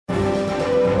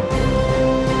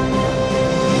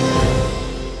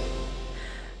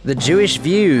The Jewish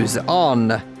views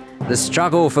on the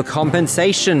struggle for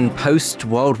compensation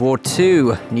post-World War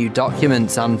II. New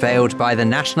documents unveiled by the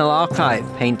National Archive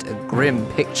paint a grim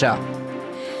picture.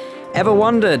 Ever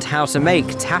wondered how to make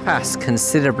tapas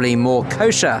considerably more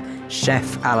kosher?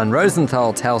 Chef Alan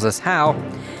Rosenthal tells us how.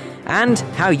 And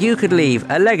how you could leave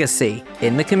a legacy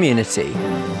in the community.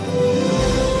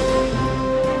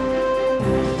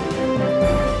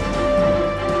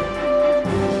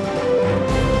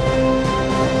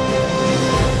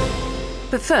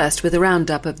 But first, with a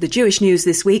roundup of the Jewish news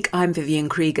this week, I'm Vivian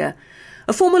Krieger.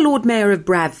 A former Lord Mayor of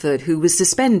Bradford, who was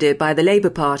suspended by the Labour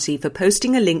Party for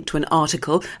posting a link to an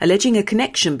article alleging a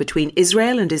connection between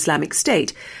Israel and Islamic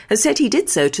State, has said he did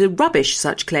so to rubbish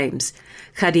such claims.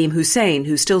 Khadim Hussein,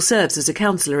 who still serves as a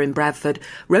councillor in Bradford,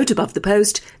 wrote above the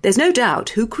post, "There's no doubt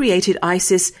who created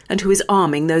ISIS and who is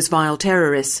arming those vile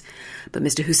terrorists." But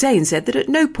Mr. Hussein said that at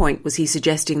no point was he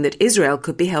suggesting that Israel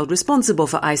could be held responsible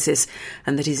for ISIS,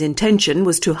 and that his intention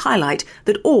was to highlight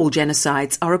that all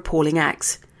genocides are appalling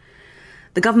acts.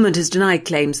 The government has denied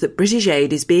claims that British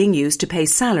aid is being used to pay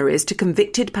salaries to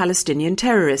convicted Palestinian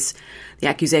terrorists. The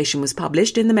accusation was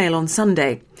published in the Mail on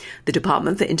Sunday. The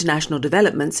Department for International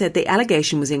Development said the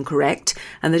allegation was incorrect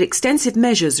and that extensive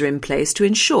measures are in place to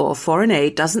ensure foreign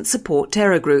aid doesn't support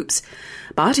terror groups.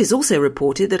 But it's also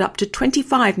reported that up to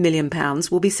 £25 million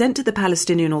will be sent to the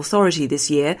Palestinian Authority this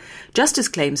year, just as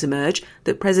claims emerge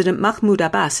that President Mahmoud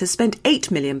Abbas has spent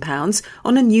 £8 million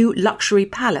on a new luxury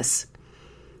palace.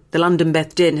 The London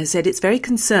Beth Din has said it's very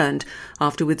concerned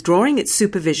after withdrawing its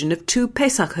supervision of 2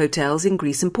 Pesach hotels in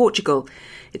Greece and Portugal.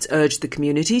 It's urged the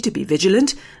community to be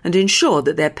vigilant and ensure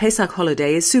that their Pesach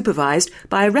holiday is supervised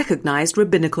by a recognised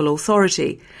rabbinical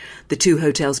authority. The 2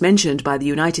 hotels mentioned by the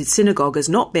United Synagogue as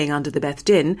not being under the Beth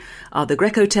Din are the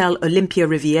Grec Hotel Olympia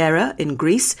Riviera in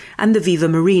Greece and the Viva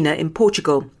Marina in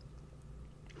Portugal.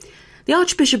 The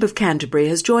Archbishop of Canterbury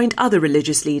has joined other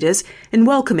religious leaders in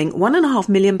welcoming £1.5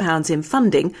 million in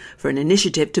funding for an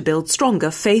initiative to build stronger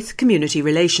faith-community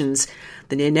relations.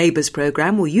 The Near Neighbours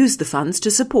programme will use the funds to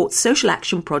support social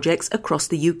action projects across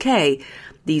the UK.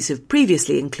 These have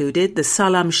previously included the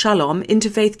Salam Shalom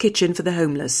Interfaith Kitchen for the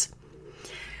Homeless.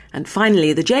 And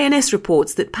finally, the JNS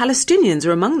reports that Palestinians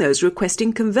are among those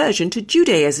requesting conversion to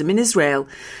Judaism in Israel.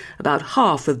 About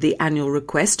half of the annual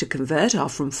requests to convert are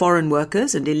from foreign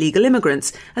workers and illegal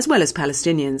immigrants, as well as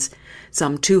Palestinians.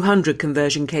 Some 200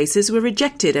 conversion cases were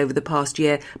rejected over the past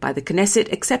year by the Knesset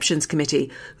Exceptions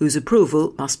Committee, whose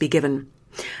approval must be given.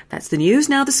 That's the news.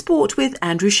 Now the sport with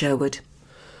Andrew Sherwood.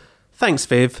 Thanks,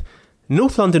 Viv.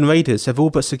 North London Raiders have all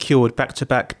but secured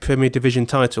back-to-back Premier Division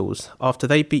titles after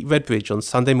they beat Redbridge on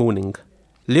Sunday morning.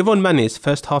 Liron Mané's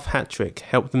first-half hat-trick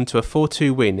helped them to a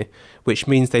 4-2 win, which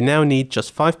means they now need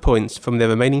just 5 points from their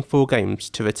remaining 4 games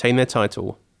to retain their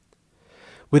title.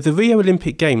 With the Rio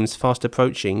Olympic Games fast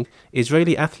approaching,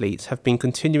 Israeli athletes have been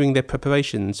continuing their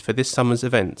preparations for this summer's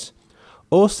event.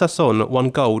 Or Sasson won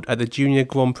gold at the Junior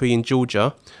Grand Prix in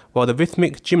Georgia, while the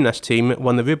rhythmic gymnast team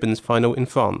won the ribbons final in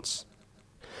France.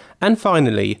 And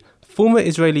finally, former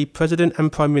Israeli President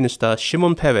and Prime Minister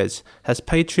Shimon Peres has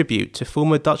paid tribute to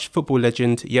former Dutch football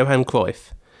legend Johan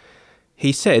Cruyff.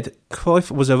 He said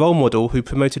Cruyff was a role model who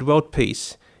promoted world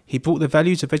peace. He brought the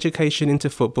values of education into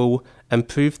football and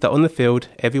proved that on the field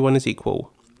everyone is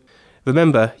equal.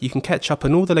 Remember, you can catch up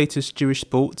on all the latest Jewish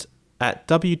sport at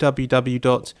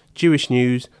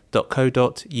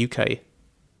www.jewishnews.co.uk.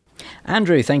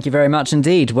 Andrew, thank you very much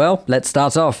indeed. Well, let's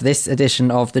start off this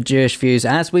edition of The Jewish Views,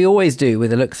 as we always do,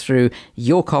 with a look through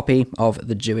your copy of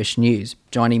The Jewish News.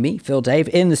 Joining me, Phil Dave,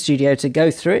 in the studio to go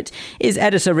through it is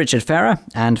editor Richard Ferrer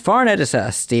and foreign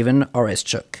editor Stephen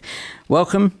Oreszczuk.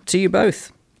 Welcome to you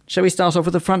both. Shall we start off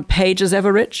with the front page as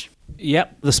ever, Rich?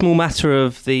 Yep, the small matter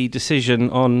of the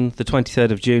decision on the 23rd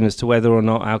of June as to whether or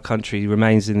not our country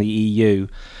remains in the EU.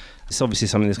 It's obviously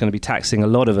something that's going to be taxing a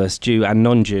lot of us, Jew and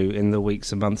non-Jew, in the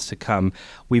weeks and months to come.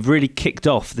 We've really kicked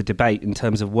off the debate in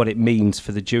terms of what it means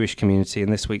for the Jewish community.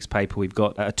 In this week's paper, we've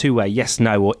got a two-way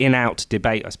yes-no or in-out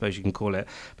debate, I suppose you can call it,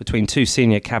 between 2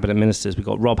 senior cabinet ministers. We've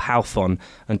got Rob Halfon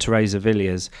and Theresa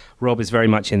Villiers. Rob is very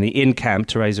much in the in camp,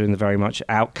 Theresa in the very much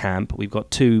out camp. We've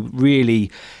got 2 really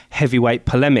heavyweight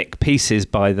polemic pieces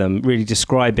by them, really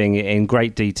describing in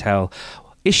great detail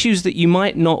issues that you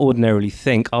might not ordinarily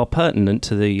think are pertinent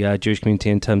to the Jewish community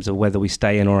in terms of whether we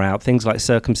stay in or out. Things like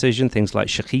circumcision, things like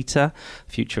shechita,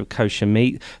 future of kosher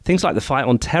meat, things like the fight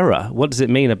on terror. What does it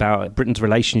mean about Britain's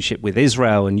relationship with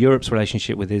Israel and Europe's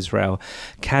relationship with Israel?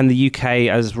 Can the UK,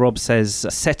 as Rob says,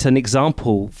 set an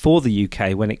example for the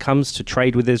UK when it comes to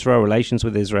trade with Israel, relations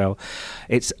with Israel?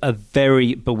 It's a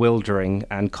very bewildering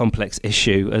and complex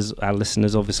issue, as our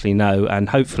listeners obviously know, and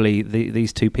hopefully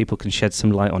these two people can shed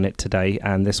some light on it today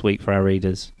and this week for our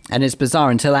readers. And it's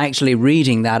bizarre, until actually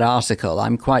reading that article,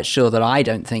 I'm quite sure that I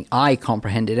don't think I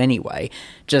comprehended anyway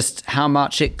just how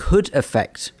much it could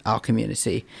affect our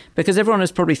community, because everyone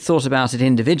has probably thought about it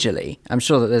individually. I'm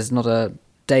sure that there's not a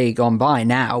day gone by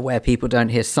now where people don't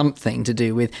hear something to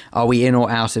do with, are we in or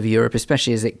out of Europe,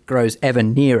 especially as it grows ever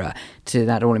nearer to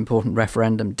that all-important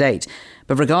referendum date.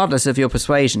 But regardless of your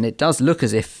persuasion, it does look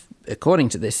as if, according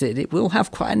to this, it will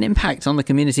have quite an impact on the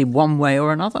community one way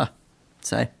or another.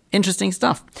 So, interesting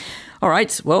stuff. All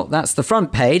right, well, that's the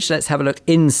front page. Let's have a look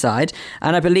inside.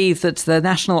 And I believe that the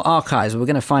National Archives, we're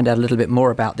going to find out a little bit more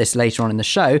about this later on in the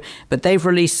show, but they've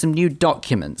released some new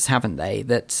documents, haven't they,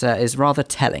 that is rather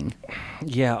telling.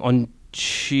 Yeah, on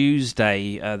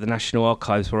Tuesday, the National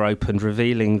Archives were opened,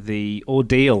 revealing the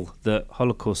ordeal that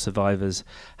Holocaust survivors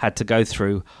had to go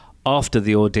through after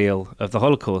the ordeal of the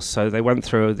Holocaust. So they went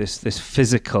through this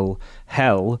physical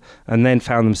hell and then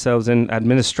found themselves in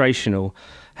administrational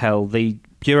hell. The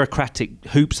bureaucratic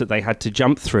hoops that they had to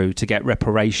jump through to get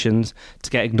reparations, to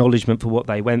get acknowledgement for what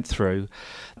they went through.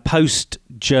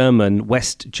 Post-German,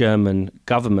 West German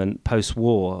government,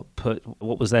 post-war, put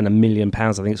what was then £1 million,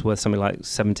 I think it's worth something like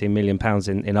 £17 million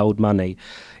in old money,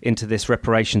 into this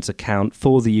reparations account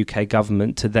for the UK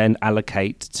government to then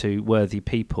allocate to worthy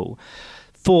people.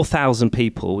 4,000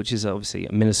 people, which is obviously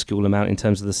a minuscule amount in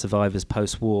terms of the survivors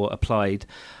post-war, applied.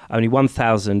 Only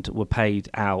 1,000 were paid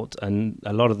out, and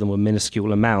a lot of them were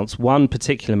minuscule amounts. One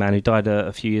particular man who died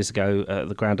a few years ago at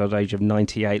the grand old age of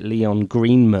 98, Leon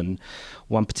Greenman,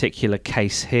 one particular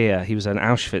case here. He was an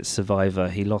Auschwitz survivor.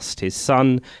 He lost his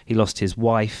son, he lost his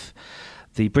wife.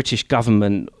 The British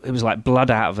government, it was like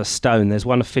blood out of a stone. There's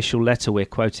one official letter we're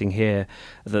quoting here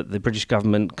that the British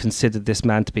government considered this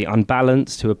man to be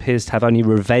unbalanced, who appears to have only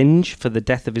revenge for the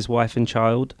death of his wife and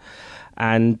child.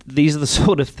 And these are the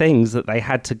sort of things that they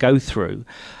had to go through.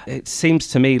 It seems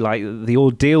to me like the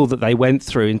ordeal that they went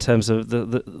through in terms of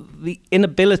the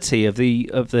inability of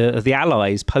the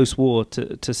Allies post-war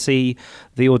to see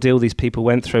the ordeal these people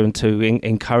went through and to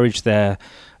encourage their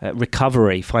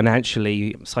recovery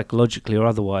financially, psychologically or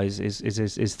otherwise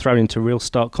is thrown into real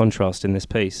stark contrast in this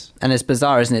piece. And it's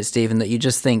bizarre, isn't it, Stephen, that you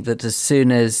just think that as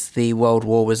soon as the World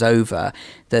War was over,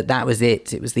 that was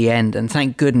it was the end. And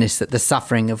thank goodness that the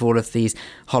suffering of all of these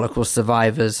Holocaust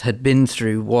survivors had been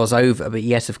through was over. But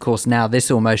yet, of course, now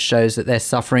this almost shows that their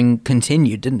suffering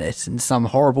continued, didn't it, in some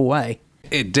horrible way?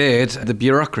 It did. The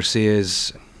bureaucracy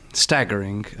is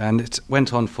staggering, and it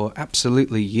went on for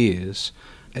absolutely years.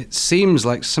 It seems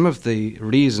like some of the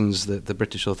reasons that the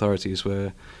British authorities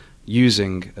were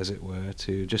using, as it were,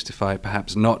 to justify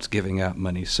perhaps not giving out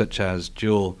money, such as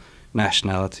dual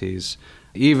nationalities,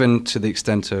 even to the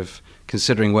extent of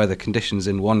considering whether conditions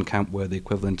in one camp were the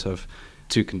equivalent of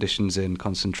 2 conditions in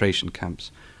concentration camps.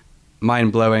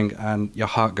 Mind-blowing, and your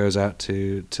heart goes out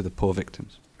to the poor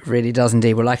victims. Really does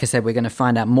indeed. Well, like I said, we're going to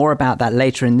find out more about that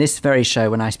later in this very show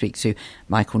when I speak to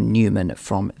Michael Newman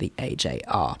from the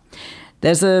AJR.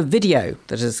 There's a video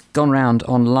that has gone round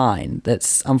online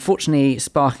that's unfortunately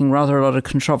sparking rather a lot of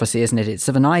controversy, isn't it? It's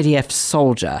of an IDF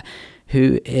soldier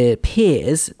who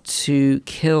appears to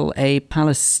kill a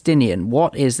Palestinian.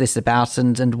 What is this about,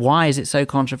 and why is it so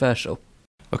controversial?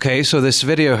 Okay, so this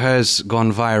video has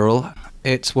gone viral.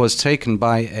 It was taken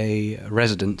by a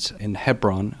resident in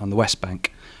Hebron on the West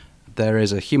Bank. There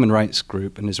is a human rights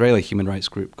group, an Israeli human rights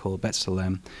group called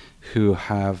B'Tselem, who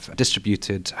have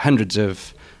distributed hundreds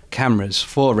of cameras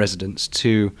for residents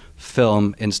to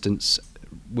film incidents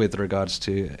with regards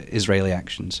to Israeli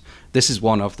actions. This is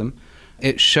one of them.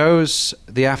 It shows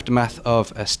the aftermath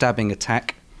of a stabbing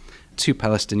attack. 2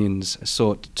 Palestinians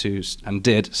sought to and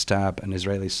did stab an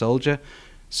Israeli soldier.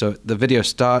 So the video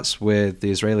starts with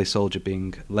the Israeli soldier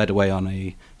being led away on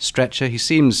a stretcher. He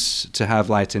seems to have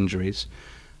light injuries.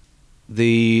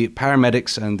 The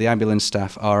paramedics and the ambulance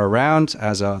staff are around,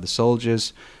 as are the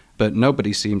soldiers, but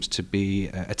nobody seems to be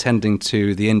attending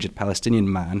to the injured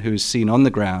Palestinian man who is seen on the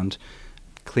ground,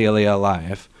 clearly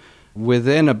alive.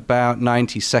 Within about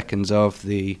 90 seconds of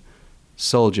the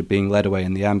soldier being led away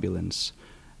in the ambulance,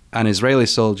 an Israeli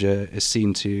soldier is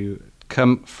seen to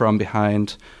come from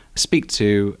behind, speak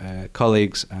to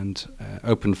colleagues and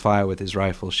open fire with his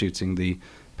rifle, shooting the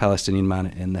Palestinian man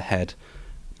in the head.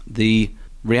 The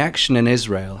reaction in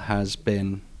Israel has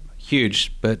been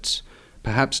huge, but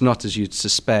perhaps not as you'd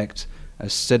suspect.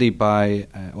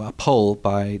 A poll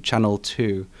by Channel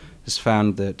 2 has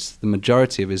found that the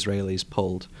majority of Israelis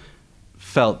polled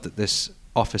felt that this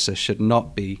officer should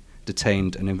not be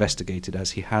detained and investigated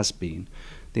as he has been.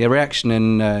 The reaction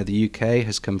in the UK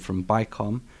has come from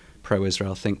BICOM,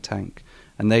 pro-Israel think tank,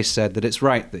 and they said that it's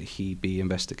right that he be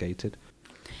investigated.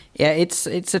 Yeah, it's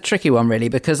a tricky one, really,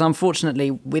 because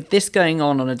unfortunately, with this going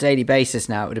on a daily basis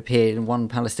now, it would appear one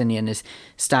Palestinian is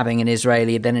stabbing an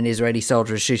Israeli, then an Israeli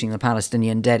soldier is shooting the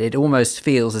Palestinian dead. It almost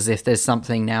feels as if there's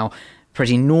something now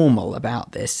pretty normal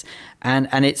about this. And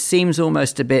it seems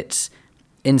almost a bit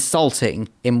insulting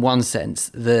in one sense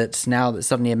that now that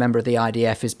suddenly a member of the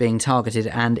IDF is being targeted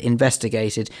and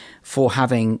investigated for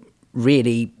having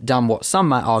really done what some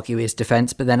might argue is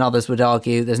defence, but then others would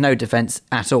argue there's no defence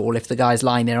at all if the guy's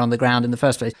lying there on the ground in the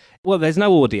first place. Well, there's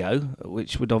no audio,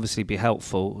 which would obviously be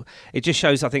helpful. It just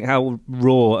shows, I think, how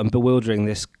raw and bewildering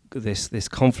this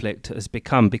conflict has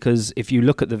become, because if you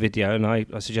look at the video, and I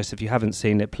suggest if you haven't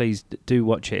seen it, please do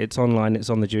watch it. It's online, it's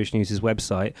on the Jewish News'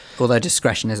 website. Although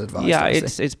discretion is advised. Yeah,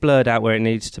 it's blurred out where it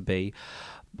needs to be.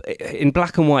 In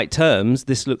black and white terms,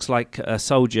 this looks like a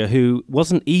soldier who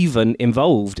wasn't even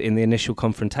involved in the initial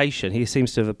confrontation. He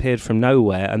seems to have appeared from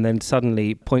nowhere and then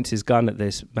suddenly points his gun at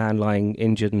this man lying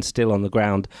injured and still on the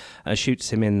ground and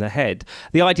shoots him in the head.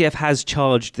 The IDF has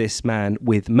charged this man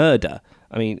with murder.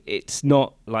 I mean, it's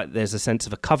not like there's a sense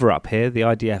of a cover-up here. The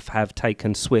IDF have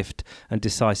taken swift and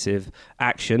decisive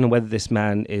action, and whether this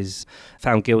man is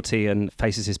found guilty and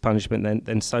faces his punishment,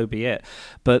 then so be it.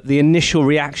 But the initial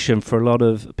reaction for a lot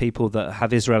of people that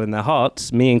have Israel in their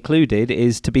hearts, me included,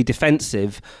 is to be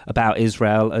defensive about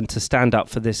Israel and to stand up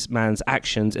for this man's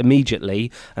actions immediately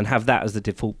and have that as the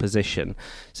default position.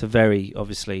 It's a very,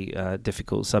 obviously,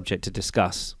 difficult subject to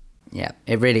discuss. Yeah,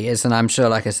 it really is, and I'm sure,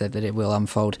 like I said, that it will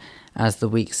unfold as the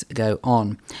weeks go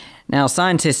on. Now,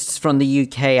 scientists from the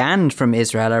UK and from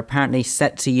Israel are apparently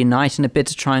set to unite in a bid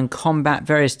to try and combat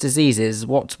various diseases.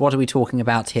 What are we talking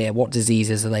about here? What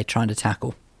diseases are they trying to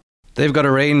tackle? They've got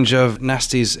a range of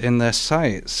nasties in their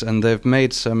sights, and they've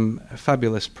made some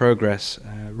fabulous progress,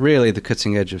 really the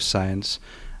cutting edge of science.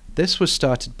 This was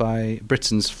started by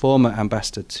Britain's former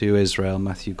ambassador to Israel,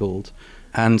 Matthew Gould,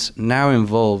 and now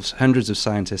involves hundreds of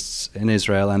scientists in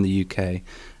Israel and the UK.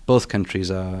 Both countries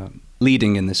are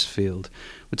leading in this field.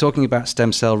 We're talking about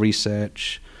stem cell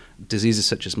research, diseases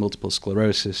such as multiple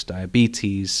sclerosis,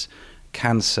 diabetes,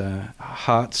 cancer,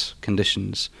 heart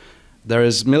conditions. There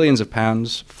is millions of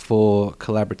pounds for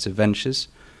collaborative ventures,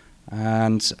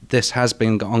 and this has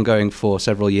been ongoing for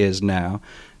several years now.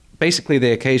 Basically,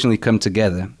 they occasionally come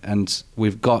together, and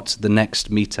we've got the next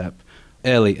meetup,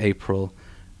 early April,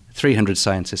 300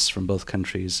 scientists from both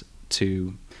countries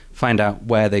to find out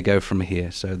where they go from here.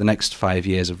 So the next 5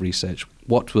 years of research,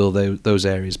 what will those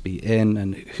areas be in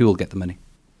and who will get the money?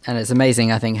 And it's amazing,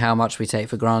 I think, how much we take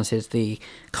for granted the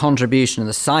contribution, and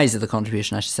the size of the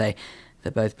contribution, I should say,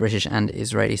 that both British and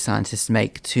Israeli scientists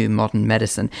make to modern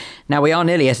medicine. Now, we are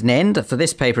nearly at an end for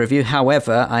this paper review.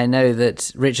 However, I know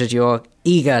that, Richard, you're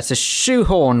eager to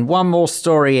shoehorn one more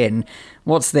story in.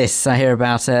 What's this? I hear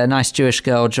about a nice Jewish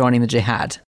girl joining the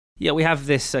jihad. Yeah, we have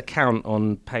this account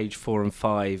on page 4 and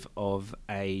 5 of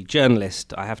a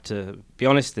journalist. I have to be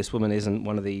honest, this woman isn't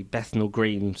one of the Bethnal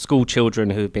Green school children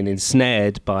who have been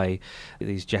ensnared by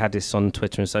these jihadists on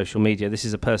Twitter and social media. This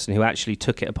is a person who actually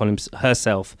took it upon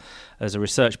herself as a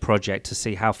research project to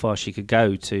see how far she could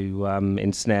go to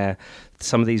ensnare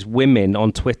some of these women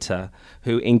on Twitter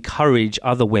who encourage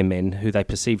other women who they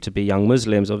perceive to be young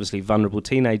Muslims, obviously vulnerable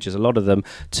teenagers, a lot of them,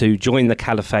 to join the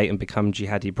caliphate and become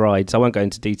jihadi brides. I won't go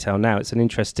into detail now. It's an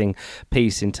interesting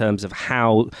piece in terms of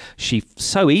how she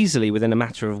so easily, within a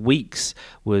matter of weeks,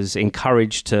 was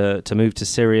encouraged to move to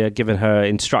Syria, given her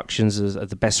instructions as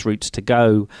the best routes to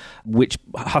go, which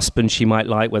husband she might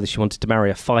like, whether she wanted to marry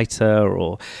a fighter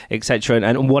or etc.,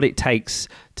 and what it takes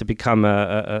to become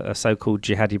a so-called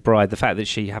jihadi bride. The fact that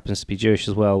she happens to be Jewish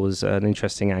as well was an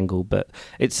interesting angle, but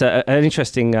it's an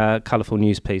interesting, colourful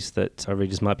news piece that our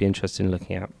readers might be interested in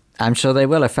looking at. I'm sure they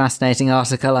will. A fascinating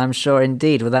article, I'm sure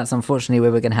indeed. Well, that's unfortunately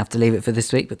where we're going to have to leave it for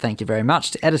this week, but thank you very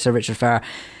much to editor Richard Farrer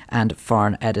and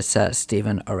foreign editor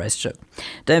Stephen Oreszczuk.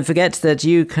 Don't forget that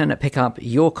you can pick up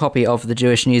your copy of The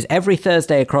Jewish News every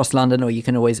Thursday across London, or you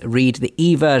can always read the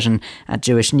e-version at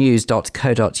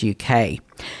jewishnews.co.uk.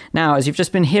 Now, as you've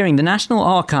just been hearing, the National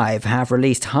Archive have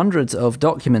released hundreds of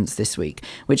documents this week,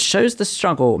 which shows the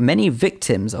struggle many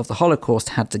victims of the Holocaust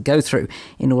had to go through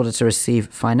in order to receive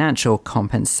financial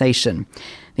compensation.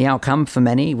 The The outcome for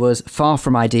many was far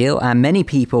from ideal, and many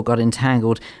people got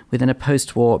entangled within a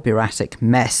post-war bureaucratic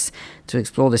mess. To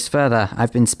explore this further,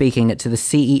 I've been speaking to the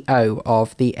CEO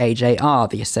of the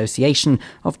AJR, the Association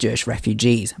of Jewish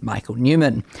Refugees, Michael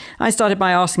Newman. I started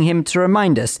by asking him to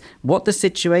remind us what the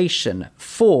situation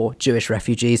for Jewish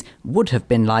refugees would have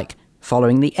been like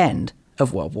following the end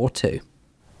of World War II.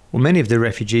 Well, many of the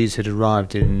refugees had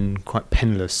arrived in quite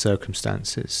penniless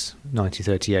circumstances,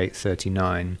 1938,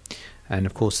 39, and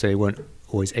of course they weren't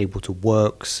always able to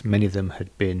work. Many of them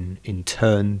had been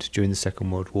interned during the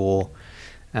Second World War,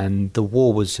 and the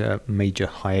war was a major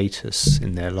hiatus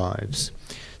in their lives.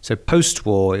 So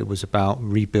post-war, it was about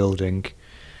rebuilding.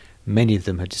 Many of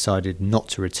them had decided not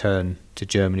to return to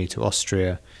Germany, to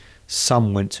Austria.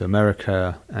 Some went to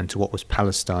America and to what was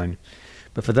Palestine.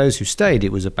 But for those who stayed,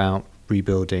 it was about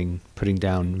rebuilding, putting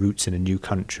down roots in a new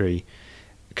country,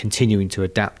 continuing to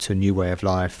adapt to a new way of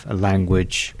life, a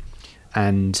language,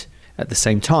 and at the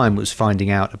same time was finding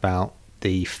out about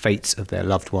the fates of their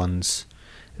loved ones.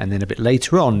 And then a bit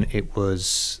later on, it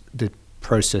was the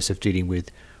process of dealing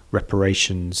with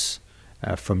reparations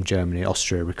from Germany,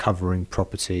 Austria, recovering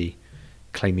property,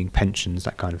 claiming pensions,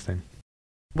 that kind of thing.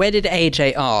 Where did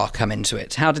AJR come into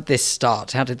it? How did this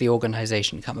start? How did the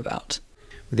organisation come about?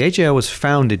 The AJR was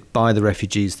founded by the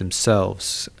refugees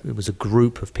themselves. It was a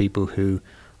group of people who,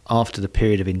 after the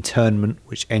period of internment,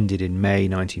 which ended in May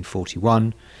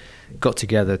 1941, got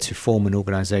together to form an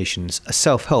organisation, a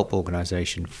self-help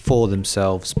organisation for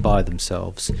themselves, by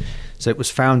themselves. So it was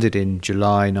founded in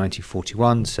July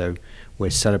 1941, so we're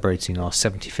celebrating our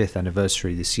 75th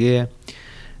anniversary this year.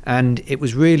 And it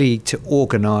was really to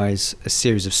organise a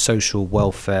series of social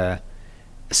welfare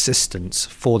assistance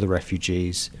for the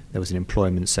refugees. There was an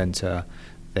employment centre.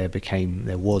 There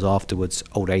was afterwards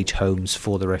old age homes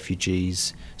for the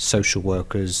refugees, social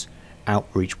workers,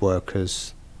 outreach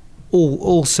workers,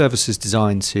 all services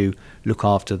designed to look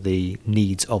after the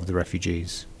needs of the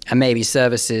refugees. And maybe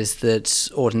services that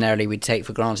ordinarily we'd take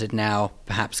for granted now,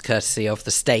 perhaps courtesy of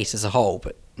the state as a whole,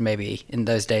 but maybe in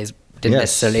those days didn't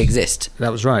necessarily exist.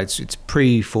 That was right. It's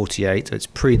pre-48, so it's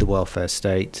pre the welfare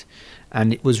state,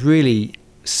 and it was really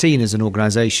seen as an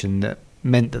organisation that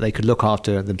meant that they could look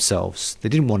after themselves. They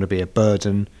didn't want to be a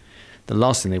burden. The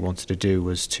last thing they wanted to do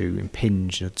was to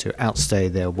impinge, or to outstay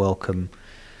their welcome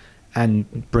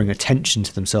and bring attention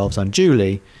to themselves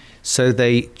unduly. So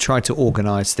they tried to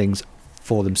organise things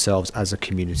for themselves as a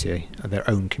community, their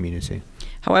own community.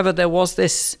 However, there was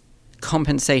this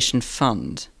compensation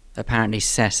fund apparently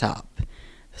set up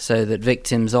so that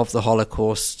victims of the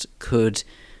Holocaust could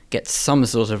get some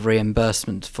sort of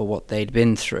reimbursement for what they'd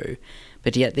been through.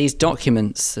 But yet these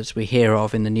documents that we hear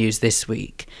of in the news this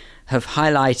week have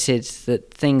highlighted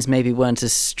that things maybe weren't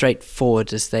as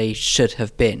straightforward as they should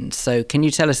have been. So can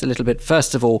you tell us a little bit,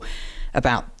 first of all,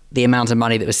 about the amount of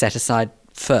money that was set aside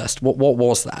first? What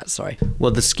was that? Sorry.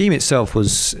 Well, the scheme itself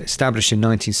was established in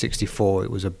 1964.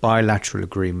 It was a bilateral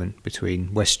agreement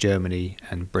between West Germany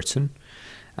and Britain.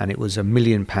 And it was £1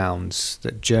 million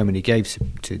that Germany gave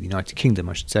to the United Kingdom,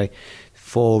 I should say,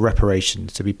 for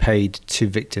reparations to be paid to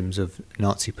victims of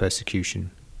Nazi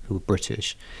persecution who were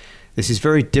British. This is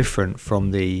very different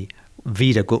from the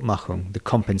Wiedergutmachung, the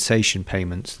compensation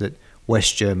payments that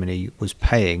West Germany was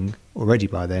paying already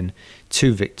by then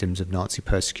to victims of Nazi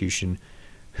persecution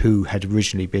who had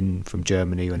originally been from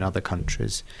Germany and other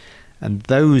countries. And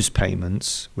those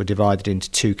payments were divided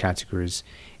into two categories,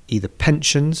 either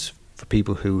pensions for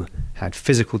people who had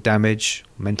physical damage,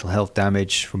 mental health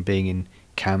damage from being in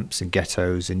camps and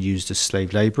ghettos and used as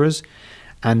slave labourers,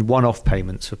 and one-off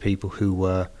payments for people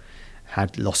who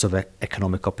had loss of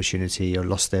economic opportunity or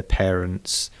lost their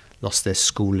parents, lost their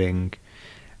schooling.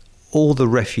 All the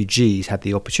refugees had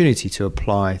the opportunity to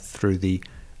apply through the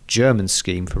German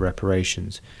scheme for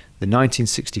reparations. The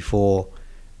 1964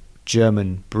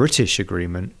 German-British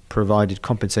agreement provided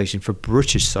compensation for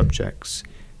British subjects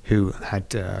who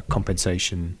had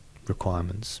compensation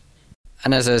requirements.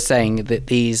 And as I was saying, that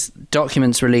these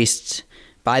documents released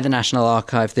by the National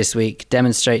Archive this week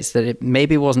demonstrates that it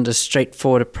maybe wasn't as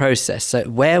straightforward a process. So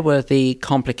where were the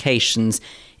complications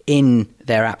in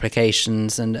their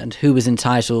applications, and who was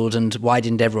entitled, and why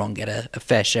didn't everyone get a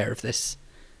fair share of this?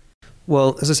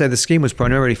 Well, as I say, the scheme was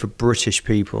primarily for British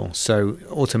people, so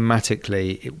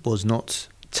automatically it was not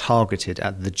targeted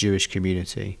at the Jewish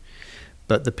community.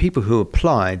 But the people who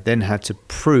applied then had to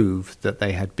prove that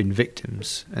they had been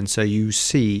victims. And so you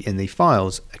see in the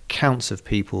files accounts of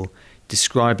people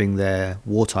describing their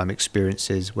wartime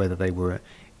experiences, whether they were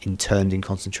interned in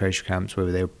concentration camps,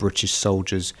 whether they were British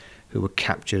soldiers who were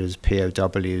captured as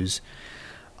POWs,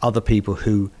 other people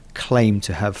who claimed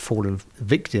to have fallen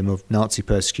victim of Nazi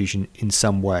persecution in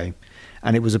some way.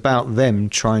 And it was about them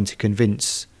trying to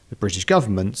convince the British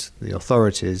government, the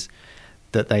authorities,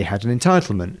 that they had an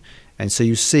entitlement. And so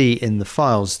you see in the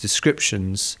files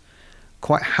descriptions,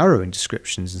 quite harrowing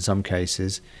descriptions in some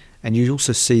cases, and you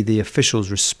also see the officials'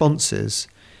 responses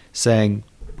saying,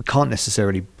 we can't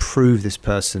necessarily prove this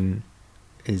person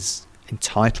is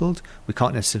entitled, we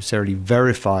can't necessarily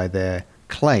verify their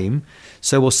claim,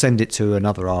 so we'll send it to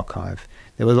another archive.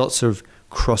 There were lots of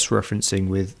cross-referencing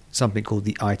with something called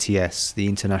the ITS, the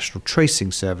International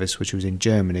Tracing Service, which was in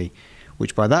Germany,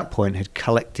 which by that point had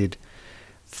collected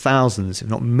thousands, if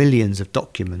not millions, of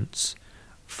documents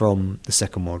from the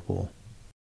Second World War.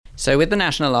 So with the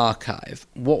National Archive,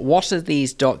 what are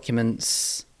these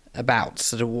documents about?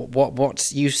 Sort of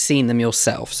what you've seen them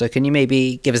yourself. So can you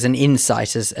maybe give us an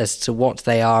insight as to what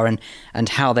they are and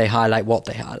how they highlight what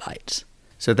they highlight?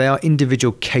 So they are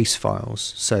individual case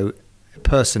files. So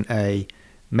person A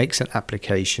makes an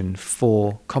application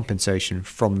for compensation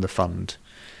from the fund.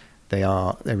 They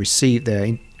receive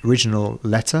their original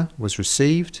letter was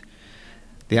received,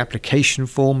 the application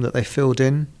form that they filled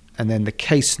in, and then the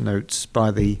case notes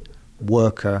by the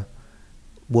worker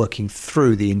working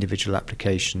through the individual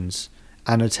applications,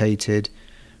 annotated,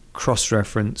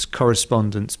 cross-reference,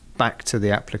 correspondence back to the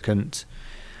applicant,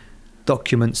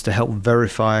 documents to help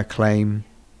verify a claim,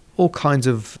 all kinds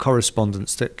of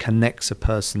correspondence that connects a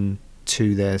person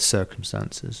to their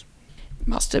circumstances. It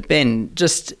must have been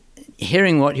just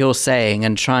hearing what you're saying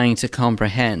and trying to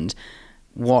comprehend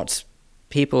what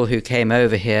people who came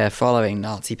over here following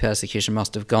Nazi persecution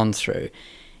must have gone through.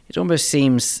 It almost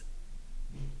seems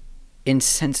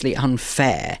insensely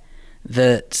unfair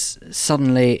that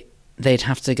suddenly they'd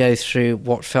have to go through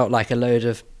what felt like a load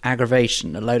of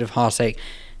aggravation, a load of heartache,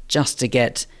 just to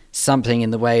get something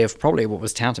in the way of probably what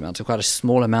was tantamount to quite a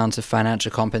small amount of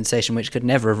financial compensation, which could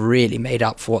never have really made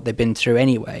up for what they'd been through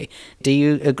anyway. Do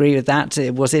you agree with that?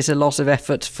 Was it a lot of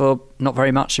effort for not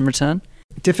very much in return?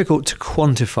 Difficult to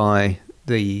quantify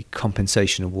the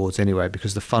compensation awards anyway,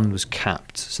 because the fund was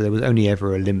capped, so there was only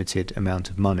ever a limited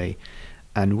amount of money.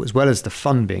 And as well as the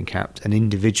fund being capped, an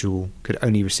individual could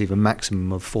only receive a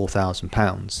maximum of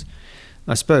 £4,000.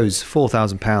 I suppose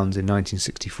 £4,000 in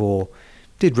 1964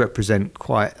 did represent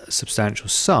quite a substantial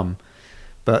sum,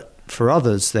 but for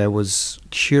others there was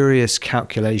curious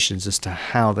calculations as to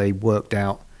how they worked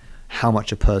out how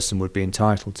much a person would be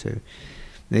entitled to.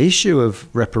 The issue of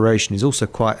reparation is also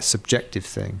quite a subjective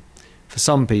thing. For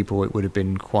some people it would have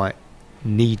been quite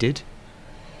needed.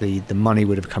 The money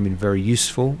would have come in very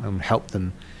useful and helped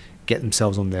them get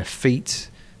themselves on their feet.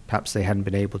 Perhaps they hadn't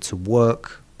been able to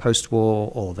work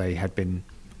post-war, or they had been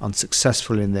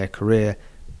unsuccessful in their career,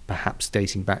 perhaps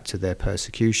dating back to their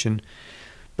persecution.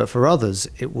 But for others,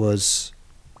 it was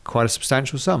quite a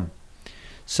substantial sum.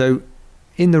 So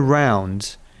in the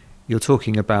round, you're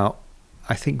talking about,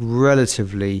 I think,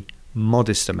 relatively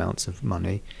modest amounts of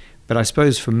money. But I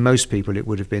suppose for most people, it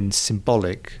would have been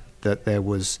symbolic that there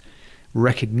was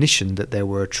recognition that there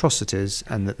were atrocities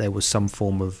and that there was some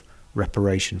form of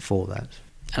reparation for that.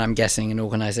 And I'm guessing an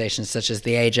organisation such as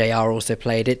the AJR also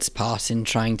played its part in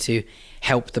trying to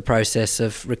help the process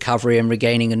of recovery and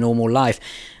regaining a normal life.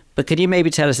 But could you maybe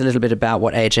tell us a little bit about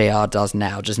what AJR does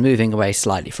now, just moving away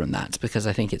slightly from that, because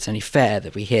I think it's only fair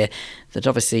that we hear that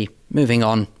obviously moving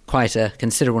on quite a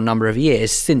considerable number of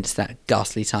years since that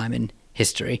ghastly time in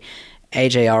history,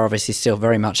 AJR obviously still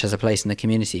very much has a place in the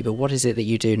community, but what is it that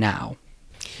you do now?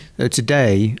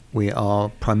 Today, we are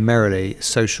primarily a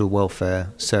social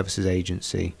welfare services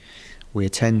agency. We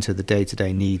attend to the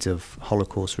day-to-day needs of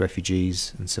Holocaust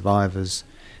refugees and survivors,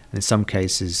 and in some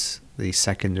cases, the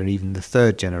second and even the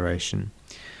third generation.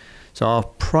 So our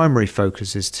primary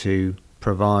focus is to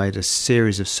provide a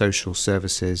series of social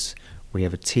services. We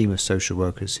have a team of social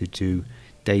workers who do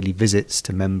daily visits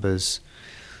to members.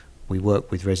 We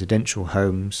work with residential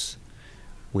homes.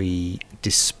 We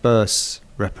disperse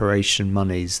reparation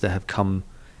monies that have come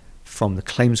from the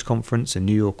Claims Conference, a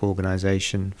New York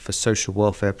organisation for social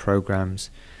welfare programs.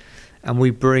 And we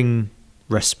bring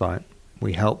respite.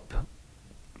 We help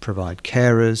provide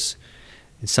carers.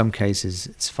 In some cases,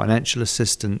 it's financial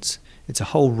assistance. It's a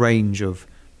whole range of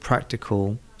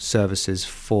practical services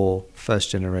for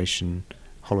first-generation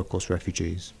Holocaust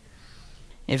refugees.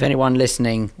 If anyone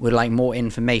listening would like more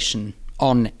information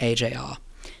on AJR,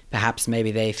 perhaps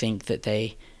maybe they think that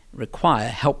they require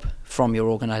help from your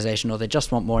organisation or they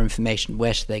just want more information,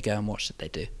 where should they go and what should they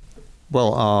do?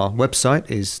 Well, our website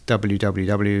is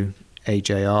www.ajr.org.uk.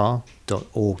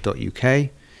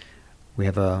 We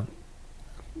have a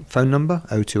phone number,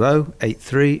 020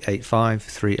 8385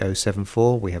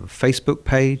 3074. We have a Facebook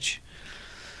page.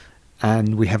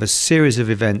 And we have a series of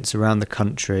events around the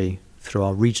country through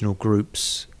our regional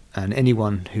groups, and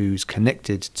anyone who's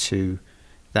connected to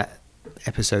that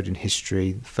episode in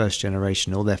history, first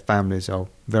generation, all their families are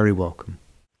very welcome.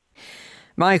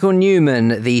 Michael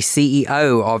Newman, the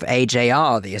CEO of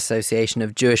AJR, the Association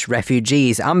of Jewish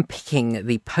Refugees, unpicking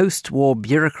the post-war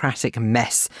bureaucratic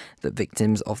mess that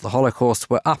victims of the Holocaust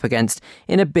were up against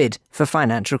in a bid for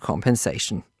financial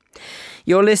compensation.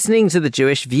 You're listening to The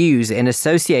Jewish Views in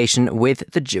association with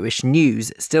The Jewish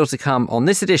News. Still to come on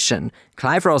this edition,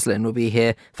 Clive Roslin will be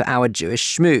here for our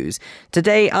Jewish Schmooze.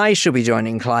 Today I shall be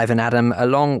joining Clive and Adam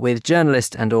along with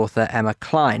journalist and author Emma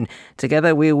Klein.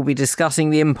 Together we will be discussing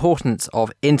the importance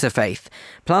of interfaith.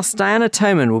 Plus Diana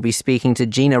Toman will be speaking to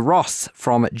Gina Ross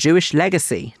from Jewish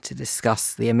Legacy to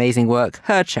discuss the amazing work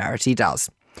her charity does.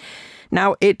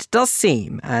 Now, it does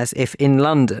seem as if in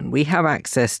London we have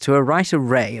access to a right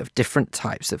array of different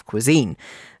types of cuisine.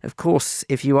 Of course,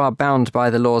 if you are bound by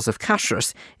the laws of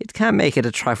kashrus, it can make it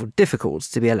a trifle difficult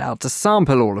to be allowed to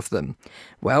sample all of them.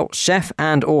 Well, chef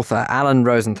and author Alan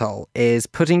Rosenthal is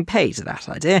putting pay to that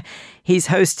idea. He's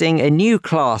hosting a new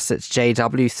class at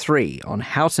JW3 on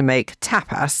how to make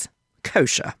tapas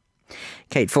kosher.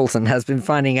 Kate Fulton has been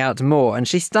finding out more, and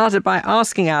she started by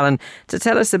asking Alan to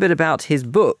tell us a bit about his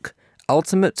book,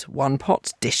 Ultimate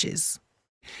One-Pot Dishes.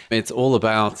 It's all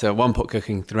about one-pot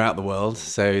cooking throughout the world.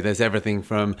 So there's everything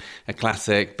from a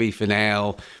classic beef and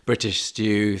ale, British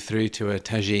stew, through to a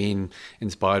tagine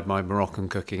inspired by Moroccan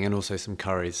cooking, and also some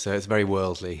curries. So it's very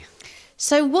worldly.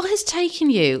 So what has taken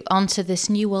you onto this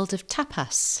new world of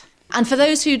tapas? And for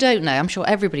those who don't know, I'm sure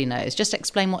everybody knows, just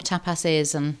explain what tapas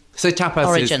is and So tapas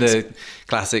origins. is the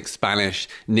classic Spanish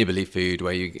nibbly food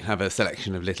where you have a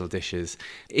selection of little dishes.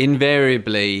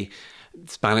 Invariably,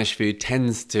 Spanish food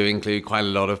tends to include quite a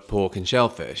lot of pork and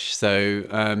shellfish. So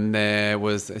there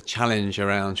was a challenge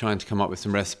around trying to come up with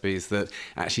some recipes that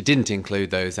actually didn't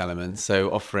include those elements. So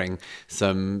offering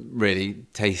some really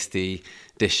tasty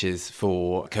dishes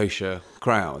for kosher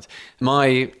crowd.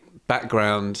 My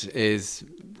background is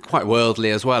quite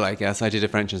worldly as well, I guess. I did a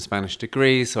French and Spanish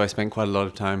degree, so I spent quite a lot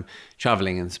of time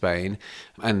travelling in Spain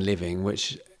and living,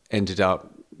 which ended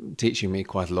up teaching me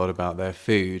quite a lot about their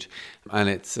food, and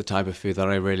it's a type of food that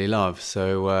I really love.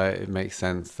 So it makes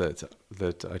sense that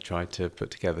I tried to put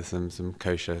together some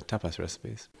kosher tapas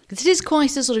recipes. It is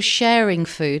quite a sort of sharing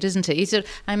food, isn't it?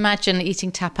 I imagine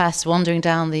eating tapas, wandering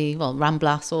down the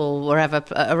Ramblas or wherever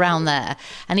around there,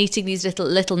 and eating these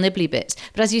little nibbly bits.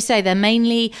 But as you say, they're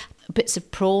mainly bits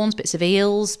of prawns, bits of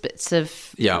eels, bits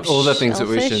of all the things that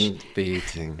we shellfish. shouldn't be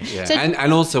eating. Yeah, So-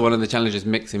 and also one of the challenges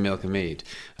mixing milk and meat.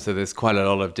 So there's quite a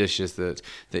lot of dishes that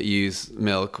use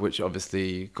milk, which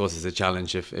obviously causes a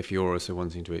challenge if you're also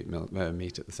wanting to eat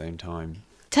meat at the same time.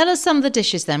 Tell us some of the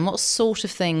dishes then. What sort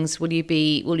of things will you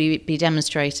be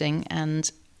demonstrating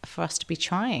and for us to be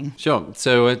trying? Sure.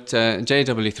 So at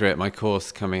JW3, at my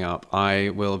course coming up,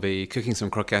 I will be cooking some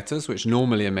croquettes, which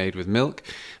normally are made with milk,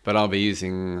 but I'll be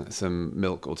using some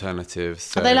milk alternatives.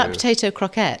 So Are they like potato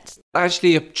croquettes?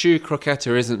 actually, a true croquette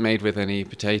isn't made with any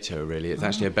potato, really. It's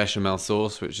actually a bechamel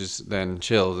sauce, which is then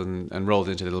chilled and rolled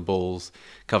into little balls,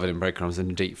 covered in breadcrumbs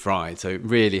and deep fried. So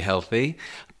really healthy.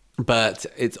 But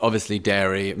it's obviously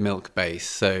dairy milk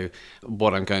based. So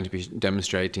what I'm going to be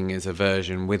demonstrating is a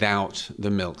version without the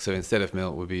milk. So instead of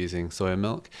milk, we'll be using soya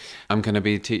milk. I'm going to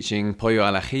be teaching pollo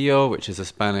al ajillo, which is a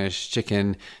Spanish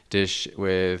chicken dish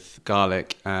with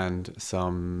garlic and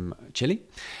some chili.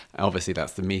 Obviously,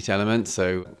 that's the meat element.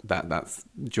 So that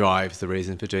drives the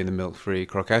reason for doing the milk-free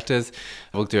croquettes.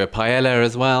 We'll do a paella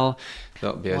as well.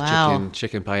 That'll be a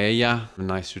chicken paella, a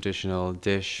nice traditional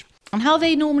dish. And how are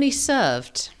they normally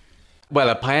served? Well,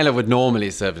 a paella would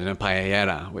normally serve in a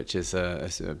paellera, which is a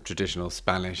traditional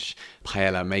Spanish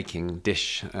paella making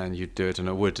dish, and you'd do it on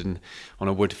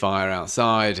a wood fire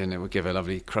outside, and it would give a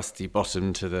lovely crusty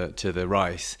bottom to the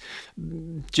rice.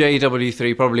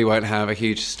 JW3 probably won't have a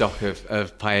huge stock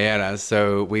of paelleras,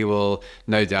 so we will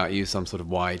no doubt use some sort of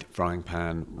wide frying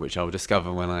pan, which I'll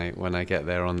discover when I get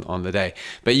there on the day.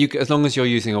 But as long as you're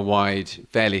using a wide,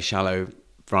 fairly shallow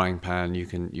frying pan, you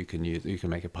can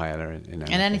make a paella in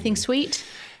anything. And anything sweet?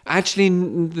 Actually,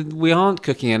 we aren't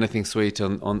cooking anything sweet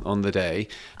on the day.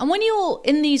 And when you're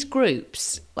in these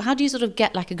groups, how do you sort of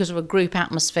get like a sort of a group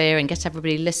atmosphere and get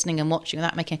everybody listening and watching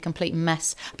without making a complete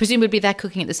mess? Presumably they're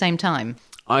cooking at the same time.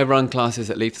 I run classes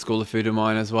at Leith School of Food and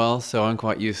Wine as well, so I'm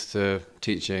quite used to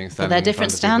teaching. But they're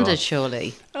different standards,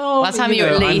 surely. Oh, by the time you're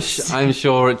at Leith. I'm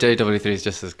sure at JW3 is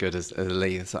just as good as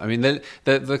Leith. I mean,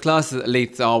 the classes at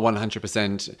Leith are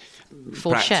 100%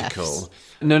 for practical. Chefs.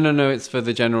 No, it's for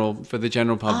the general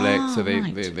public, so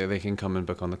right. they can come and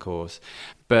book on the course.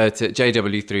 But at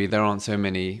JW3, there aren't so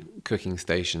many cooking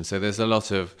stations. So there's a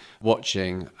lot of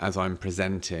watching as I'm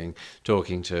presenting,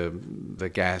 talking to the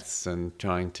guests and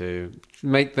trying to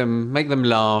make them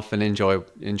laugh and enjoy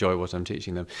what I'm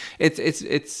teaching them.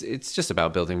 It's just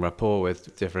about building rapport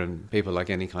with different people, like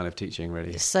any kind of teaching,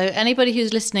 really. So anybody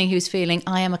who's listening who's feeling,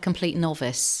 I am a complete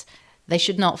novice, they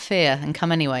should not fear and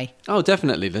come anyway. Oh,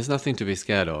 definitely. There's nothing to be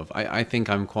scared of. I think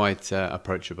I'm quite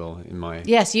approachable in my...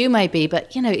 Yes, you may be,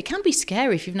 but, it can be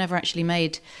scary if you've never actually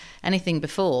made anything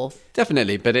before.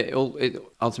 Definitely, but it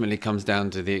ultimately comes down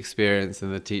to the experience,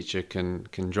 and the teacher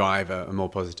can drive a more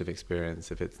positive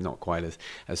experience if it's not quite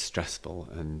as stressful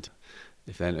and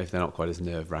if they're not quite as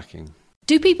nerve-wracking.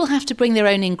 Do people have to bring their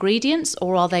own ingredients,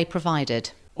 or are they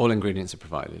provided? All ingredients are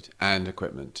provided, and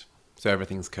equipment. So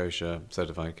everything's kosher,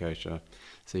 certified kosher,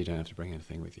 so you don't have to bring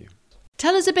anything with you.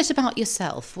 Tell us a bit about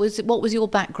yourself. What was your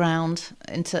background?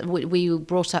 Were you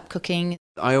brought up cooking?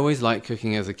 I always liked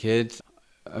cooking as a kid.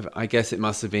 I guess it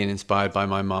must have been inspired by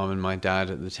my mum and my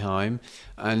dad at the time.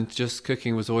 And just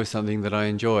cooking was always something that I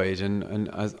enjoyed. And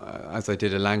as I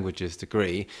did a languages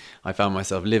degree, I found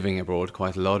myself living abroad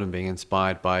quite a lot and being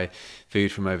inspired by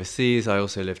food from overseas. I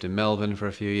also lived in Melbourne for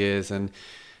a few years, and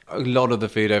a lot of the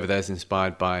food over there is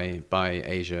inspired by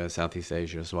Asia, Southeast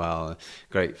Asia as well.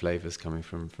 Great flavours coming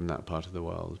from that part of the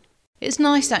world. It's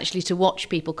nice actually to watch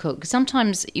people cook.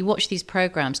 Sometimes you watch these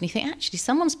programmes and you think, actually,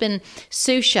 someone's been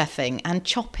sous chefing and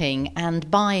chopping and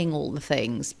buying all the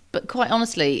things. But quite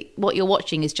honestly, what you're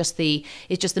watching is just the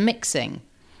mixing.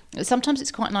 Sometimes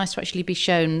it's quite nice to actually be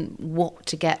shown what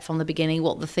to get from the beginning,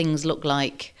 what the things look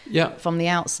like from the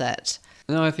outset.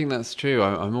 No, I think that's true.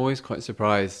 I'm always quite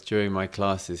surprised during my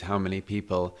classes how many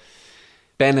people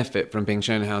benefit from being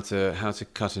shown how to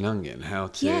cut an onion, how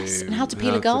to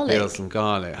peel a garlic, peel some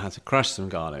garlic, how to crush some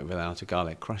garlic without a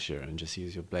garlic crusher and just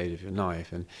use your blade of your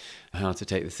knife, and how to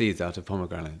take the seeds out of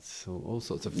pomegranates, all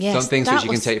sorts of some things which you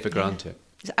can take for granted.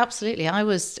 Absolutely.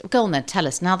 Go on then, tell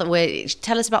us about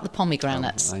the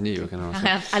pomegranates. I knew you were going to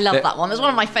ask. I love that one. It's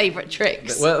one of my favourite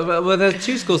tricks. Well, there are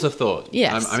two schools of thought.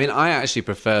 Yes. I actually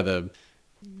prefer the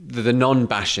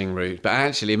non-bashing route, but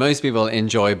actually most people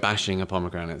enjoy bashing a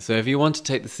pomegranate. So if you want to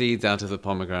take the seeds out of the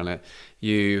pomegranate,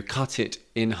 you cut it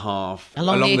in half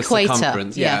along the equator.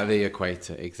 Circumference. Yeah, the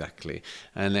equator, exactly.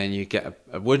 And then you get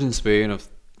a wooden spoon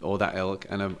or that ilk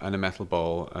and a metal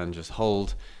bowl, and just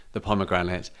hold the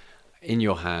pomegranate in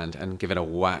your hand and give it a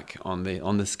whack on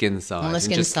the skin side,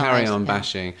 and just carry on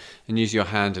bashing, and use your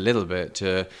hand a little bit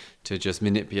to just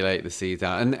manipulate the seeds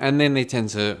out, and then they tend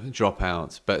to drop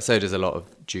out, but so does a lot of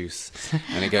juice,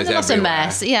 and it goes everywhere. That's a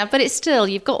mess, but it's still,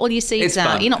 you've got all your seeds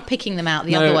out. You're not picking them out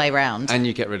the other way around, and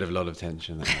you get rid of a lot of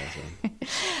tension that way as well.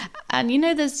 And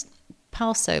there's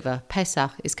Passover,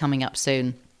 Pesach is coming up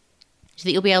soon. Do you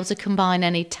think you'll be able to combine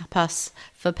any tapas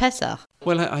for Pesach?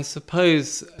 Well, I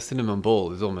suppose cinnamon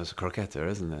ball is almost a croqueta,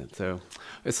 isn't it? So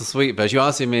it's a sweet version. You're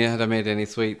asking me, had I made any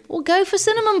sweet? Well, go for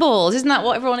cinnamon balls. Isn't that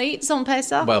what everyone eats on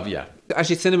Pesach? Well, yeah.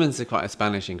 Actually, cinnamon's quite a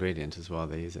Spanish ingredient as well.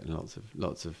 They use it in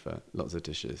lots of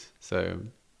dishes. So,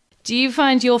 do you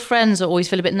find your friends always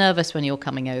feel a bit nervous when you're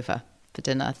coming over for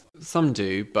dinner? Some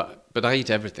do, but I eat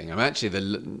everything. I'm actually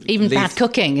even bad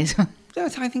cooking is.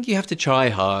 I think you have to try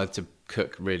hard to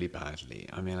cook really badly.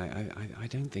 I mean, I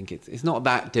don't think it's not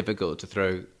that difficult to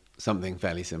throw something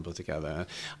fairly simple together.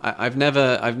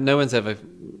 No one's ever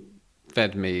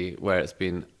fed me where it's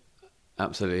been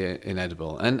absolutely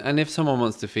inedible. And if someone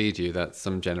wants to feed you, that's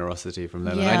some generosity from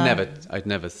them. Yeah. I'd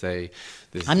never say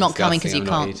this. I'm not coming because you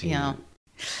can't. can't. Yeah.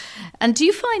 And do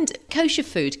you find kosher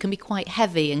food can be quite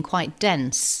heavy and quite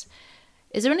dense?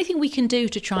 Is there anything we can do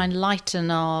to try and lighten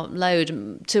our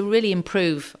load to really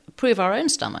improve our own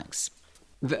stomachs?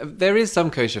 There is some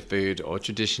kosher food or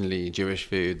traditionally Jewish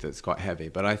food that's quite heavy,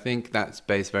 but I think that's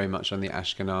based very much on the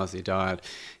Ashkenazi diet,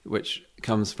 which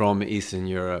comes from Eastern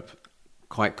Europe,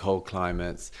 quite cold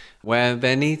climates, where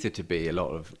there needed to be a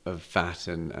lot of fat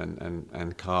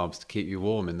and carbs to keep you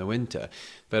warm in the winter.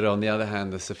 But on the other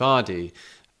hand, the Sephardi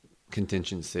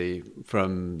contingency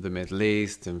from the Middle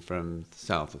East and from the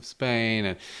south of Spain,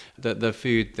 and the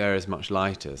food there is much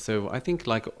lighter. So I think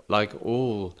like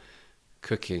all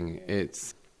cooking,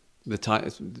 it's the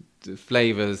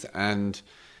flavors and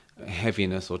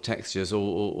heaviness or textures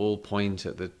all point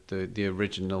at the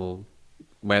original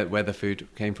where the food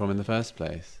came from in the first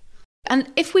place.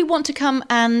 And if we want to come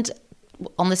and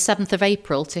on the 7th of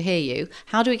April to hear you,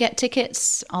 how do we get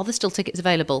tickets? Are there still tickets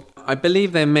available? I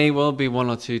believe there may well be 1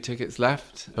 or 2 tickets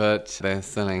left, but they're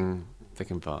selling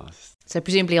thick and fast. So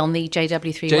presumably on the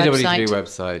JW3 JW3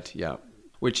 website, yeah,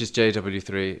 which is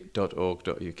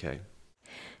jw3.org.uk.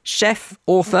 Chef,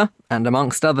 author, and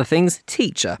amongst other things,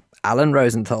 teacher Alan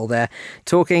Rosenthal there,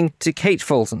 talking to Kate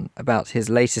Fulton about his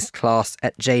latest class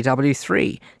at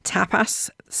JW3, Tapas,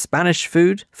 Spanish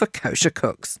Food for Kosher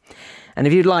Cooks. And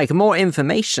if you'd like more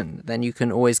information, then you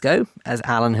can always go, as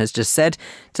Alan has just said,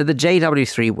 to the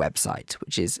JW3 website,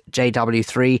 which is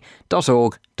jw3.org.uk.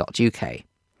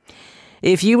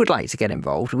 If you would like to get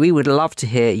involved, we would love to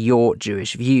hear your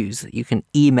Jewish views. You can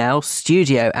email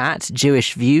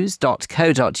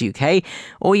studio@jewishviews.co.uk,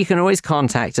 or you can always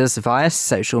contact us via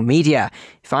social media.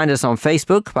 Find us on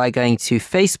Facebook by going to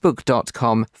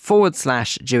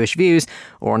facebook.com/JewishViews,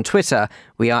 or on Twitter,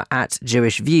 we are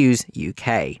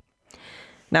 @JewishViewsUK.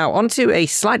 Now, on to a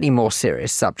slightly more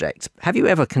serious subject. Have you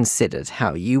ever considered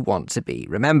how you want to be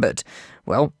remembered?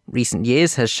 Well, recent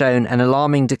years has shown an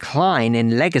alarming decline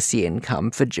in legacy income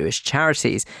for Jewish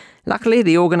charities. Luckily,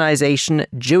 the organisation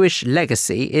Jewish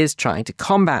Legacy is trying to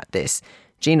combat this.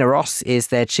 Gina Ross is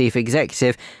their chief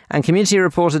executive, and community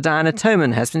reporter Diana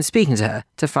Toman has been speaking to her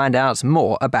to find out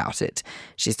more about it.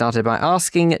 She started by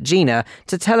asking Gina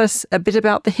to tell us a bit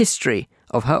about the history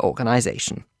of her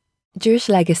organisation. Jewish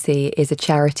Legacy is a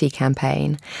charity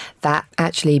campaign that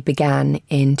actually began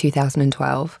in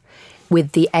 2012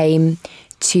 with the aim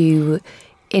to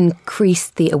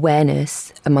increase the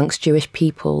awareness amongst Jewish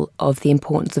people of the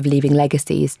importance of leaving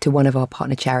legacies to one of our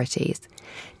partner charities.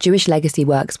 Jewish Legacy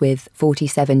works with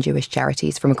 47 Jewish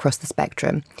charities from across the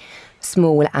spectrum,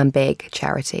 small and big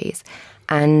charities,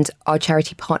 and our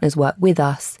charity partners work with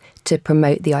us to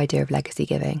promote the idea of legacy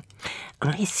giving.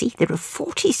 I see there are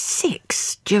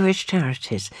 46 Jewish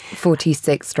charities.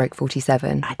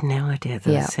 46/47. I had no idea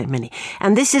there were so many.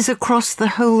 And this is across the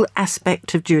whole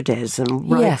aspect of Judaism,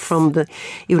 right from the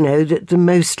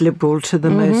most liberal to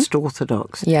the most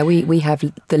orthodox. Yeah, we have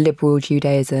the liberal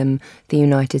Judaism, the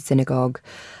United Synagogue,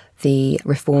 the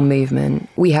Reform movement.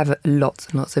 We have lots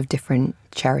and lots of different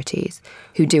charities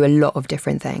who do a lot of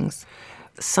different things.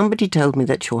 Somebody told me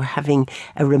that you're having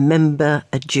a Remember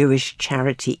a Jewish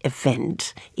Charity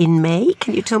event in May.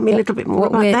 Can you tell me a little bit more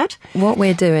about that? What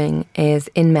we're doing is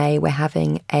in May we're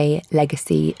having a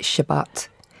Legacy Shabbat,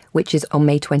 which is on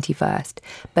May 21st.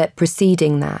 But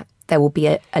preceding that, there will be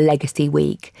a Legacy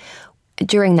Week.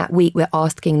 During that week, we're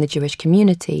asking the Jewish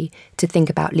community to think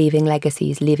about leaving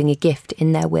legacies, leaving a gift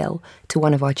in their will to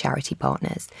one of our charity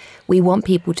partners. We want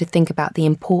people to think about the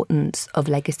importance of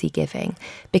legacy giving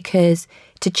because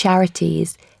to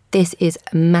charities, this is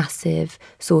a massive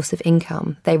source of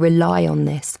income. They rely on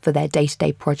this for their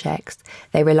day-to-day projects.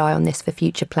 They rely on this for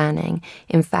future planning.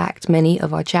 In fact, many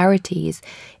of our charities,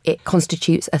 it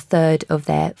constitutes a third of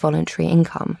their voluntary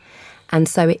income. And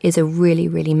so it is a really,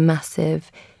 really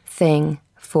massive thing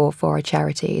for our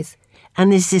charities.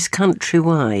 And is this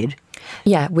countrywide?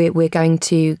 Yeah, we're going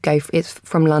to go, it's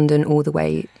from London all the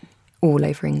way, all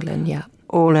over England, yeah.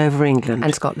 All over England.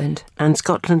 And Scotland. And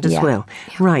Scotland as well.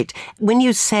 Yeah. Right. When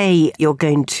you say you're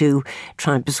going to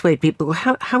try and persuade people,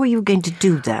 how are you going to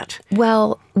do that?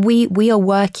 Well, we are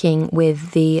working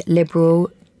with the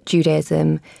liberal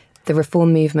Judaism, the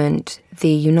Reform movement, the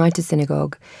United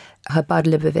Synagogue, Chabad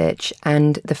Lubavitch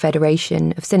and the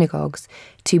Federation of Synagogues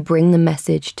to bring the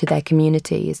message to their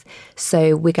communities.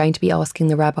 So we're going to be asking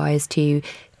the rabbis to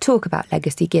talk about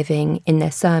legacy giving in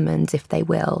their sermons, if they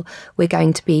will. We're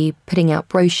going to be putting out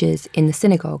brochures in the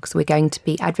synagogues. We're going to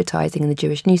be advertising in the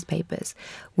Jewish newspapers.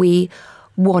 We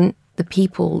want the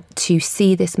people to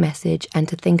see this message and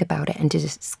to think about it and to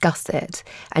discuss it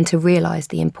and to realise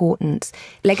the importance.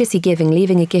 Legacy giving,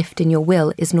 leaving a gift in your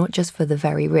will, is not just for the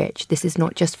very rich. This is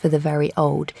not just for the very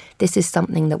old. This is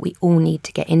something that we all need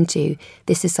to get into.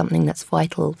 This is something that's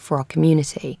vital for our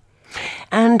community.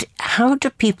 And how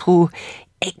do people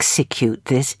execute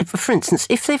this? For instance,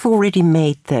 if they've already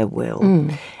made their will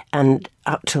and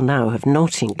up till now have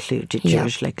not included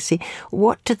Jewish legacy,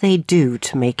 what do they do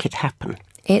to make it happen?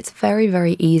 It's very,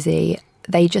 very easy.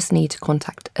 They just need to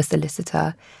contact a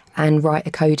solicitor and write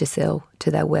a codicil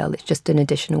to their will. It's just an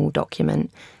additional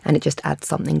document and it just adds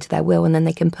something to their will, and then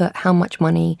they can put how much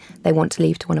money they want to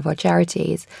leave to one of our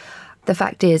charities. The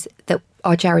fact is that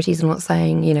our charities are not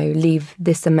saying, leave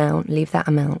this amount, leave that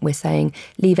amount. We're saying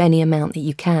leave any amount that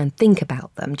you can. Think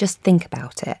about them. Just think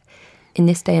about it. In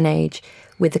this day and age,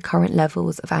 with the current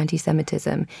levels of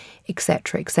anti-Semitism,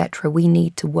 etc., we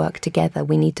need to work together.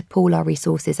 We need to pool our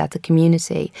resources as a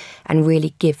community and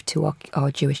really give to our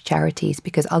Jewish charities,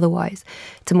 because otherwise,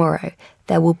 tomorrow,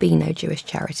 there will be no Jewish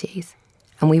charities.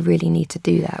 And we really need to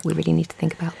do that. We really need to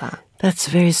think about that. That's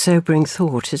a very sobering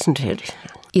thought, isn't it?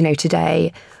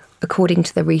 Today, according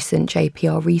to the recent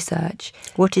JPR research...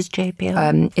 What is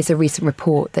JPR? It's a recent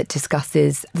report that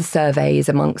discusses the surveys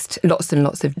amongst lots and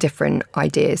lots of different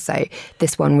ideas. So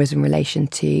this one was in relation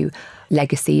to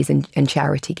legacies and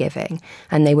charity giving.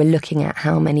 And they were looking at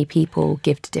how many people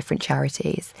give to different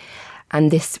charities. And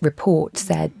this report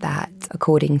said that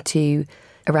according to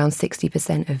around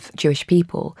 60% of Jewish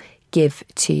people give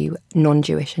to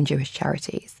non-Jewish and Jewish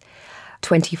charities.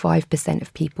 25%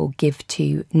 of people give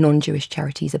to non-Jewish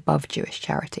charities above Jewish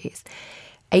charities.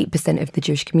 8% of the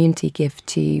Jewish community give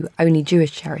to only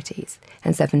Jewish charities,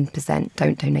 and 7%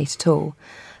 don't donate at all.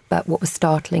 But what was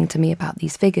startling to me about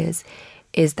these figures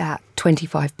is that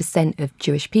 25% of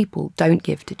Jewish people don't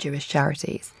give to Jewish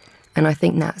charities. And I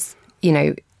think that's,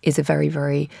 is a very,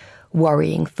 very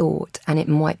worrying thought, and it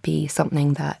might be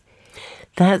something that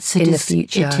in the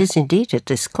future. It is indeed a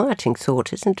disquieting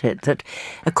thought, isn't it, that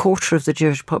a quarter of the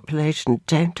Jewish population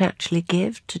don't actually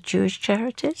give to Jewish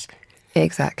charities?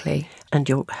 Exactly. And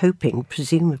you're hoping,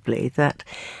 presumably, that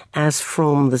as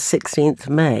from the 16th of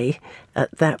May,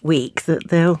 that week, that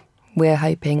they'll We're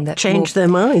hoping that change their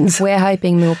minds. We're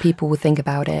hoping more people will think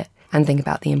about it and think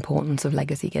about the importance of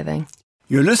legacy giving.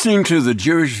 You're listening to The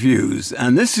Jewish Views,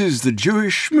 and this is the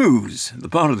Jewish Schmooze, the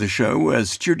part of the show where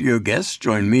studio guests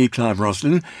join me, Clive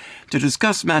Roslin, to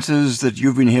discuss matters that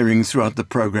you've been hearing throughout the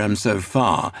programme so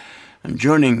far. And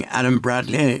joining Adam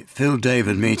Bradley, Phil Dave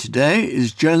and me today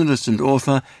is journalist and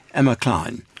author Emma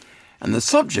Klein. And the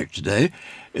subject today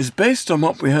is based on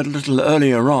what we heard a little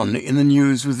earlier on in the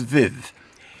news with Viv.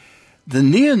 The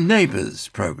Near Neighbours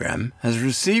programme has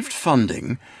received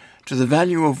funding to the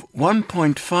value of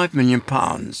 £1.5 million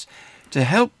to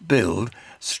help build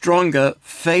stronger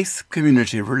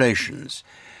faith-community relations.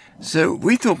 So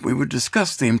we thought we would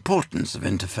discuss the importance of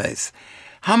interfaith.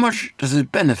 How much does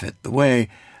it benefit the way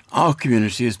our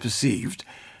community is perceived,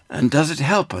 and does it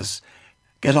help us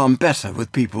get on better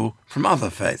with people from other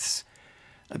faiths?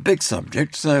 A big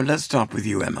subject, so let's start with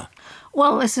you, Emma.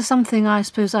 Well, this is something I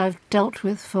suppose I've dealt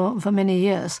with for many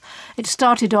years. It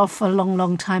started off a long,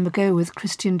 long time ago with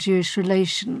Christian-Jewish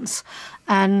relations.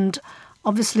 And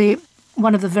obviously,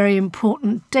 one of the very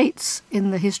important dates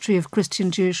in the history of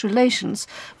Christian-Jewish relations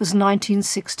was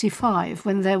 1965,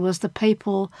 when there was the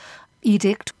papal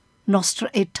edict Nostra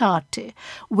Aetate,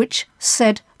 which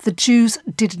said the Jews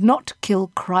did not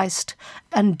kill Christ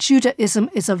and Judaism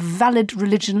is a valid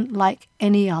religion like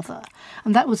any other.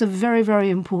 And that was a very, very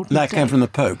important That day. came from the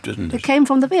Pope, didn't it? It came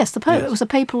from the Pope. Yes. It was a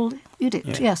papal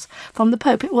edict, yes, from the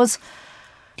Pope. It was,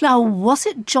 now, was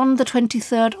it John the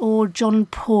 23rd or John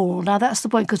Paul? Now, that's the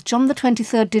point, because John the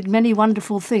 23rd did many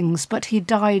wonderful things, but he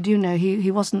died,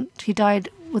 he died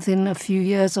within a few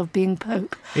years of being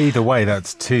Pope. Either way,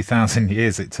 that's 2,000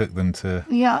 years it took them to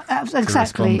Yeah,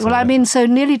 exactly. to Well, I it. mean, so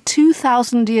nearly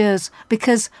 2,000 years,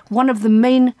 because one of the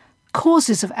main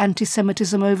causes of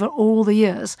anti-Semitism over all the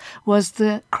years was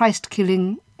the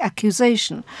Christ-killing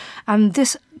accusation. And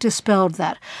this dispelled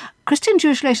that.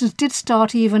 Christian-Jewish relations did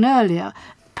start even earlier,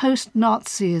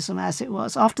 post-Nazism as it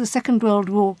was. After the Second World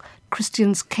War,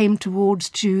 Christians came towards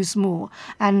Jews more.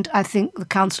 And I think the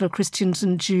Council of Christians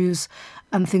and Jews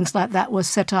and things like that were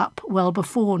set up well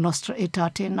before Nostra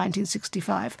Aetate in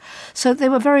 1965. So they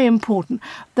were very important.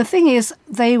 The thing is,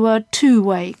 they were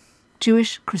two-way,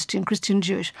 Jewish, Christian, Christian,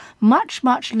 Jewish. Much,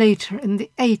 much later in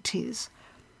the 80s,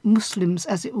 Muslims,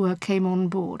 as it were, came on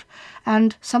board.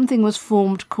 And something was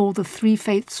formed called the Three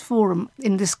Faiths Forum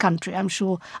in this country. I'm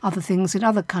sure other things in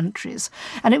other countries.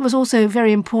 And it was also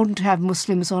very important to have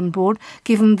Muslims on board,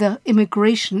 given the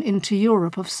immigration into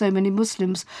Europe of so many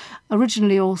Muslims,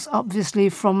 originally also obviously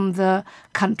from the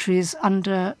countries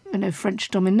under French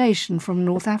domination, from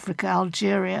North Africa,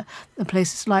 Algeria, and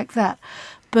places like that.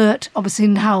 But obviously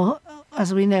now,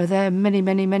 as we know, there are many,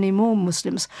 many, many more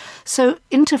Muslims. So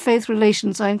interfaith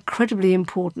relations are incredibly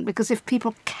important, because if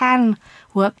people can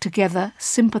work together,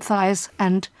 sympathise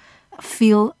and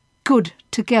feel good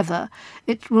together,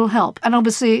 it will help. And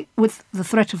obviously with the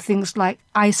threat of things like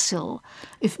ISIL,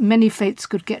 if many faiths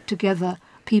could get together,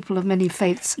 people of many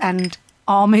faiths and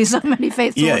armies of many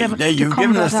faiths or whatever. Yeah, you've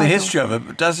given us the ISIL. history of it,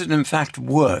 but does it in fact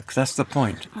work? That's the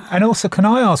point. And also, can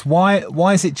I ask,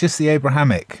 why is it just the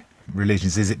Abrahamic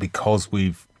religions? Is it because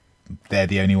they're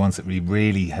the only ones that we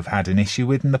really have had an issue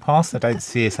with in the past? I don't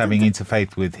see us having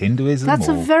interfaith with Hinduism. That's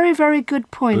a very, very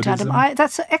good point, Buddhism? Adam.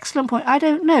 That's an excellent point. I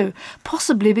don't know.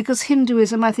 Possibly because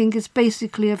Hinduism, I think, is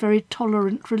basically a very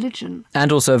tolerant religion.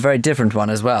 And also a very different one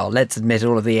as well. Let's admit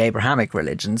all of the Abrahamic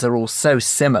religions are all so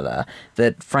similar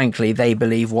that, frankly, they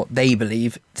believe what they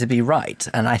believe to be right.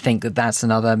 And I think that that's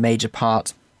another major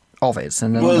part of it.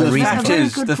 And Well, another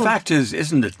reason the fact is,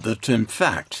 isn't it, that in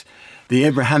fact the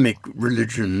Abrahamic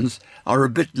religions are a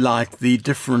bit like the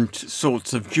different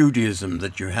sorts of Judaism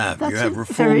that you have. That's you have a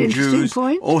very Reform Jews,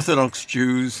 point. Orthodox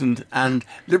Jews, and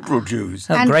liberal Jews.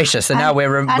 Oh, gracious. So now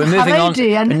we're moving on.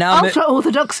 And now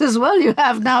ultra-Orthodox as well you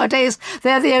have nowadays.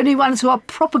 They're the only ones who are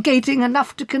propagating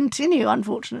enough to continue,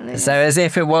 unfortunately. So as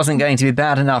if it wasn't going to be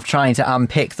bad enough trying to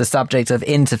unpick the subject of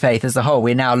interfaith as a whole,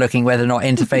 we're now looking whether or not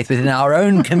interfaith within our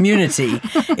own community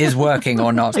is working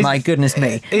or not. My goodness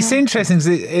me. It's interesting.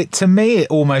 To me, it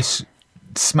almost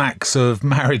smacks of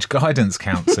marriage guidance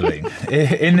counselling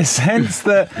in the sense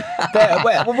that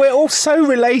we're all so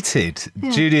related,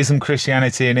 Judaism,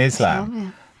 Christianity and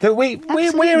Islam, that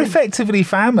we're effectively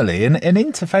family, and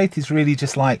interfaith is really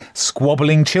just like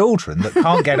squabbling children that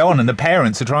can't get on and the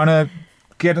parents are trying to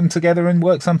get them together and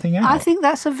work something out. I think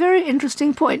that's a very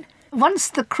interesting point. Once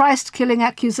the Christ-killing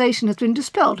accusation has been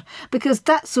dispelled, because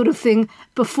that sort of thing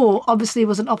before obviously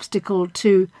was an obstacle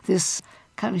to this,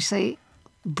 can we say,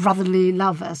 brotherly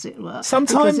love, as it were.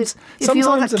 Sometimes if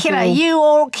you're the killer, you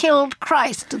all killed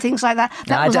Christ, things like that.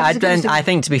 I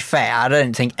think, to be fair, I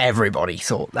don't think everybody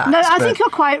thought that. No, I think you're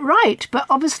quite right, but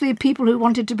obviously people who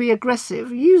wanted to be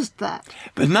aggressive used that.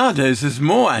 But nowadays there's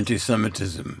more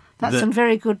anti-Semitism. That's a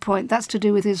very good point. That's to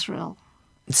do with Israel.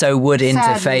 So would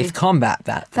interfaith combat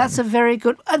that then? That's a very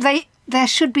good... There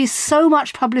should be so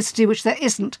much publicity, which there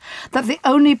isn't, that the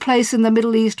only place in the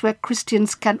Middle East where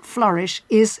Christians can flourish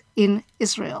is in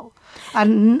Israel.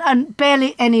 And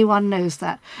barely anyone knows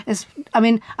that.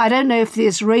 I don't know if the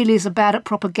Israelis are bad at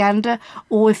propaganda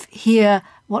or if here,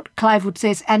 what Clive would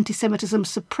say is anti-Semitism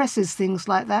suppresses things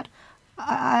like that.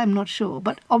 I'm not sure,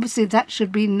 but obviously that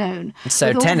should be known.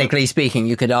 So technically speaking,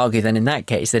 you could argue then in that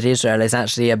case that Israel is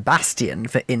actually a bastion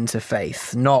for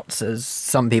interfaith, not, as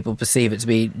some people perceive it, to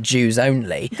be Jews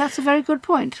only. That's a very good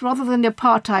point. Rather than the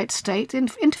apartheid state,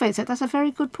 interfaith state, that's a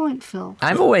very good point, Phil.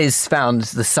 I've always found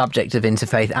the subject of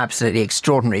interfaith absolutely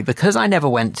extraordinary because I never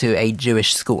went to a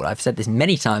Jewish school. I've said this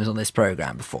many times on this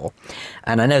programme before,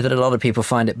 and I know that a lot of people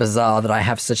find it bizarre that I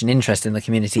have such an interest in the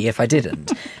community if I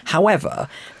didn't. However,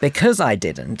 because I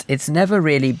didn't, it's never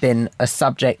really been a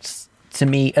subject to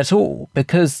me at all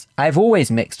because I've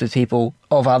always mixed with people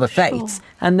of other faiths,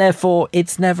 and therefore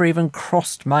it's never even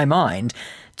crossed my mind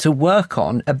to work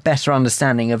on a better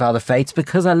understanding of other faiths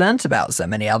because I learnt about so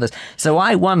many others. So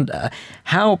I wonder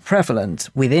how prevalent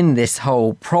within this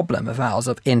whole problem of ours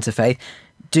of interfaith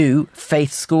do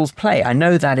faith schools play? I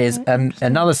know that is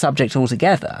another subject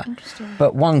altogether,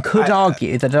 but one could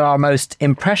argue that at our most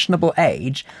impressionable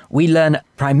age, we learn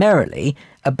primarily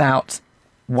about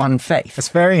one faith. It's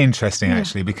very interesting,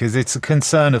 actually, because it's a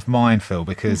concern of mine, Phil,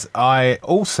 because I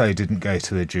also didn't go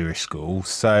to a Jewish school,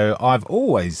 so I've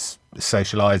always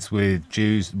socialised with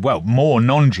Jews, well, more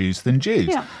non-Jews than Jews.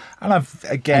 Yeah.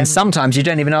 And sometimes you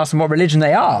don't even ask them what religion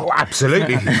they are. Oh,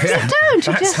 absolutely.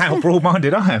 That's how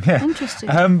broad-minded I am. Yeah.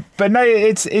 Interesting. But no,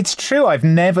 it's true. I've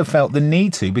never felt the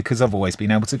need to because I've always been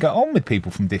able to get on with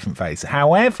people from different faiths.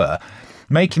 However,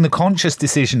 making the conscious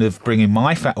decision of bringing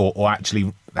my or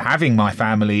actually having my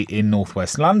family in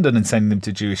northwest London and sending them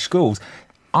to Jewish schools,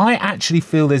 I actually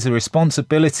feel there's a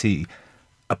responsibility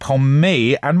upon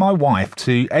me and my wife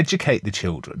to educate the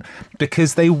children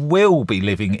because they will be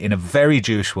living in a very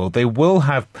Jewish world. They will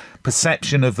have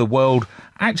perception of the world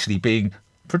actually being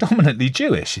predominantly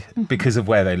Jewish because of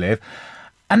where they live.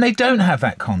 And they don't have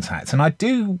that contact. And I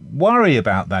do worry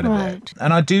about that a bit.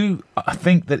 And I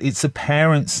think that it's a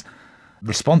parent's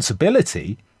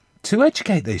responsibility to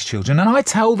educate these children. And I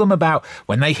tell them about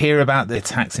when they hear about the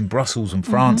attacks in Brussels and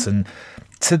France, and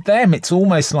to them it's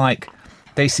almost like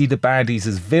they see the baddies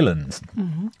as villains,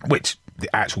 which the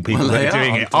actual people that are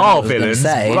doing it are villains.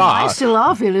 They still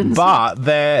are villains. But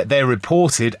they're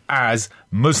reported as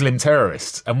Muslim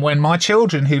terrorists. And when my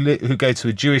children who go to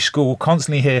a Jewish school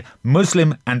constantly hear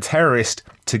Muslim and terrorist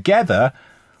together,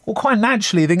 well, quite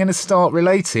naturally they're going to start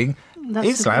relating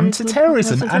Islam to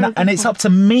terrorism. And it's up to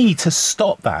me to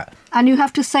stop that. And you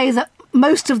have to say that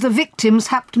most of the victims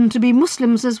happen to be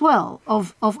Muslims as well,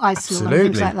 of ISIL and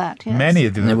things like that. Yes. Many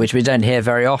of them. Which we don't hear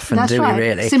very often, do we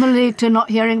really? Similarly to not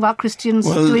hearing about Christians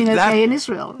doing okay in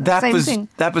Israel. Same thing.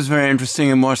 That was very interesting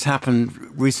in what's happened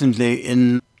recently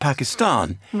in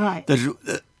Pakistan. Right.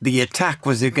 That the attack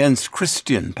was against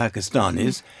Christian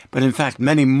Pakistanis, but in fact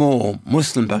many more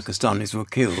Muslim Pakistanis were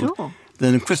killed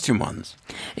than Christian ones.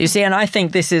 You see, and I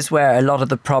think this is where a lot of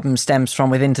the problem stems from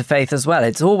with interfaith as well.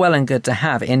 It's all well and good to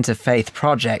have interfaith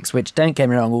projects, which, don't get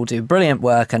me wrong, will do brilliant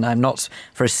work, and I'm not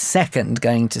for a second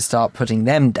going to start putting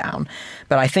them down.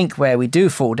 But I think where we do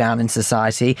fall down in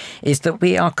society is that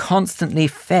we are constantly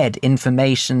fed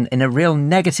information in a real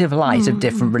negative light of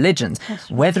different religions,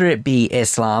 whether it be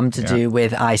Islam to do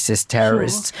with ISIS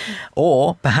terrorists,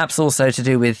 or perhaps also to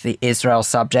do with the Israel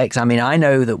subjects. I mean, I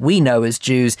know that we know as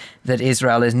Jews that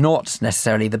Israel is not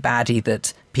necessarily the baddie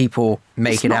that people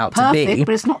make it out to be.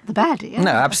 But it's not the baddie.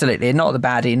 No, absolutely. Not the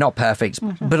baddie, not perfect,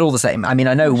 but all the same. I mean,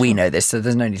 I know we know this, so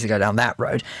there's no need to go down that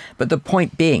road. But the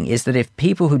point being is that if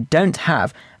people who don't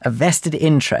have a vested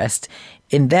interest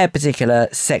in their particular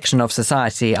section of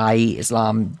society, i.e.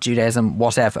 Islam, Judaism,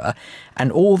 whatever,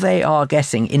 and all they are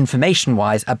getting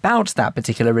information-wise about that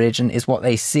particular religion is what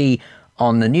they see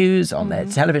on the news, on their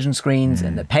television screens,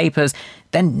 in the papers,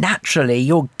 then naturally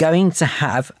you're going to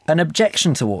have an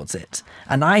objection towards it.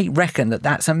 And I reckon that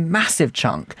that's a massive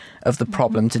chunk of the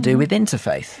problem to do with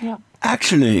interfaith. Yeah.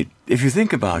 Actually, if you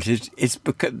think about it, it's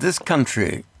because this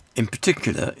country in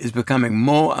particular is becoming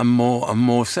more and more and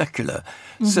more secular,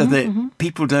 so that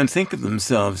people don't think of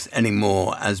themselves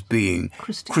anymore as being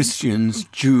Christians,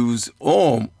 Jews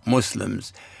or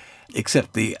Muslims,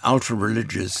 except the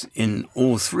ultra-religious in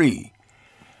all three.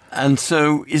 And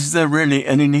so is there really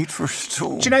any need for it at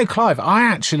all? Do you know, Clive, I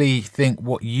actually think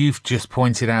what you've just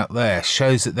pointed out there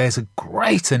shows that there's a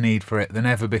greater need for it than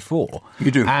ever before.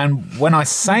 You do. And when I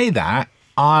say that,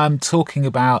 I'm talking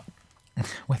about,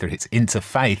 whether it's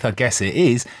interfaith, I guess it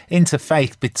is,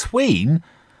 interfaith between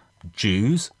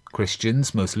Jews,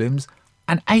 Christians, Muslims,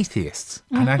 and atheists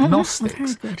and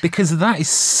agnostics. Because that is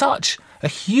such a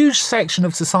huge section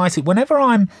of society. Whenever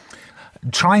I'm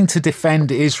trying to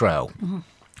defend Israel,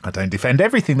 I don't defend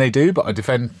everything they do, but I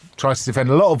try to defend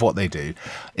a lot of what they do.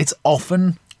 It's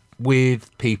often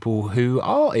with people who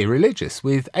are irreligious,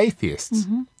 with atheists.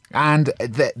 And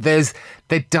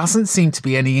there doesn't seem to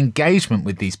be any engagement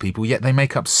with these people, yet they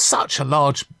make up such a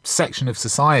large section of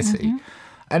society.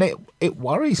 And it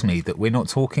worries me that we're not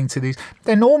talking to these.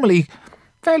 They're normally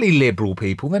fairly liberal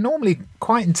people. They're normally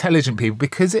quite intelligent people,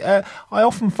 because I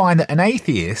often find that an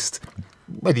atheist,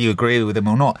 whether you agree with them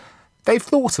or not, they've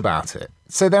thought about it.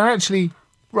 So they're actually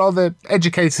rather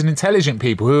educated and intelligent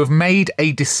people who have made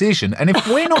a decision. And if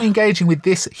we're not engaging with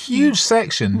this huge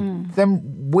section,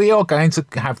 then we are going to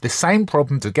have the same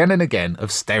problems again and again of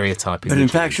stereotyping. But in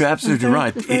fact, you're absolutely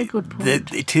right.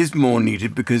 It is more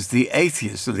needed, because the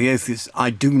atheists,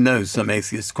 I do know some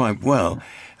atheists quite well,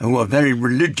 who are very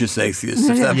religious atheists,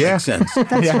 if that makes sense.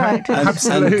 That's right.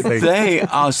 Absolutely. And they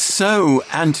are so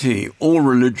anti all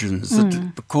religions that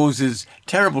it causes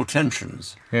terrible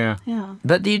tensions. Yeah.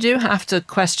 But you do have to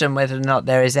question whether or not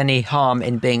there is any harm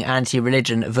in being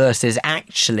anti-religion versus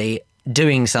actually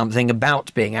doing something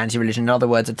about being anti-religion. In other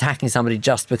words, attacking somebody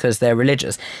just because they're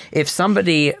religious. If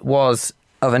somebody was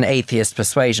of an atheist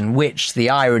persuasion, which the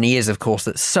irony is, of course,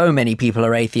 that so many people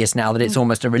are atheists now that it's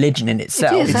almost a religion in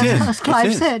itself. It is, as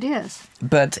Clive said, yes.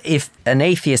 But if an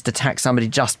atheist attacks somebody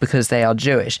just because they are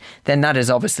Jewish, then that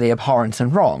is obviously abhorrent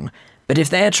and wrong. But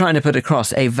if they're trying to put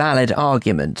across a valid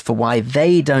argument for why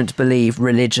they don't believe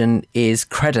religion is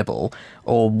credible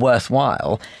or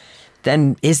worthwhile,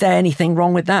 then is there anything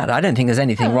wrong with that? I don't think there's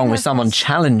anything wrong with someone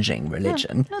challenging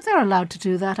religion. No, they're allowed to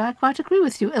do that. I quite agree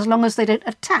with you, as long as they don't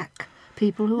attack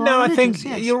people who are No, I religious.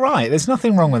 think you're right. There's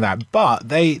nothing wrong with that. But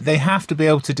they have to be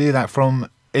able to do that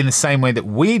in the same way that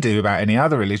we do about any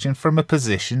other religion, from a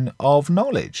position of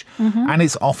knowledge. And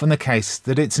it's often the case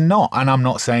that it's not. And I'm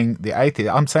not saying the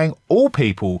atheist. I'm saying all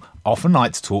people often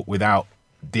like to talk without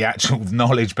the actual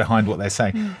knowledge behind what they're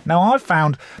saying. Now, I've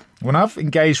found when I've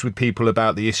engaged with people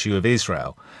about the issue of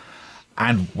Israel,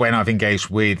 and when I've engaged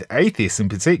with atheists in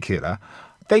particular,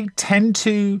 they tend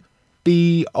to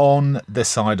be on the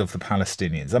side of the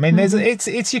Palestinians. I mean,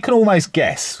 it's you can almost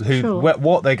guess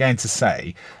what they're going to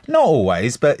say. Not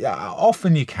always, but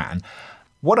often you can.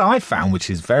 What I found, which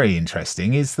is very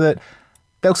interesting, is that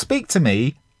they'll speak to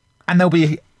me and they'll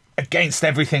be against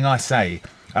everything I say.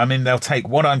 I mean, they'll take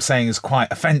what I'm saying as quite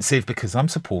offensive because I'm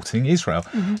supporting Israel.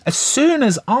 As soon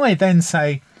as I then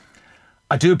say,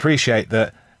 I do appreciate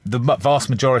that the vast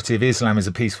majority of Islam is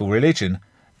a peaceful religion,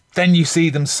 then you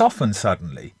see them soften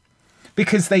suddenly,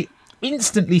 because they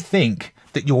instantly think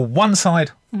that you're one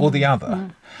side or the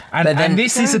other. And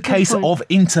this is a case of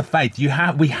interfaith.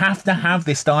 We have to have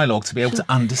this dialogue to be able to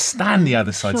understand the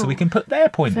other side so we can put their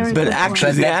point of view. But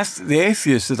actually, the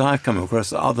atheists that I've come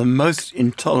across are the most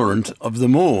intolerant of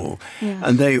them all. Yes.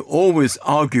 And they always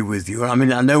argue with you. I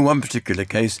mean, I know one particular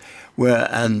case where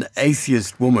an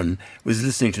atheist woman was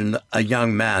listening to a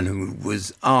young man who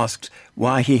was asked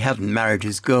why he hadn't married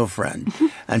his girlfriend.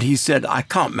 And he said, I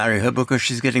can't marry her because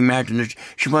she's getting married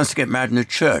she wants to get married in a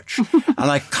church.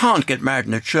 And I can't get married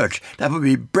in a church. That would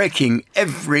be breaking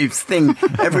everything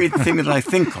that I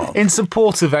think of. In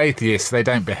support of atheists, they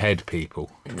don't behead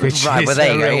people. Right, well,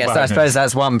 there you go. Yes, I suppose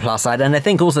that's one plus side. And I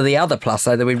think also the other plus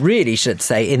side that we really should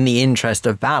say, in the interest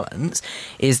of balance,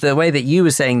 is the way that you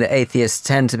were saying that atheists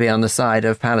tend to be on the side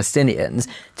of Palestinians.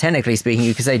 Technically speaking,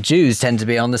 you could say Jews tend to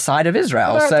be on the side of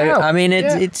Israel. I mean,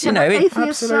 it's you know...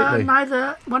 Atheists are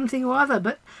neither one thing or other,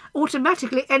 but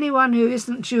automatically anyone who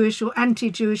isn't Jewish or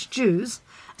anti-Jewish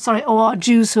or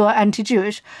Jews who are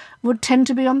anti-Jewish would tend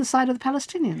to be on the side of the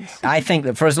Palestinians. I think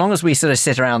that for as long as we sort of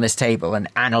sit around this table and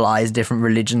analyse different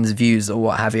religions' views or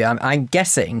what have you, I'm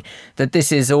guessing that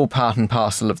this is all part and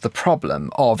parcel of the problem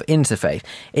of interfaith.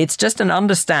 It's just an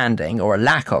understanding, or a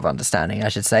lack of understanding, I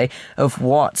should say, of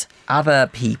what other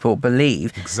people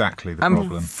believe. Exactly the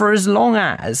problem. For as long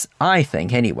as, I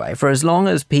think anyway, for as long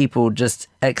as people just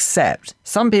accept,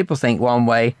 some people think one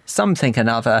way, some think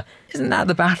another, isn't that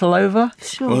the battle over?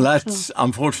 Sure. Well, that's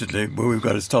unfortunately where we've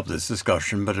got to stop this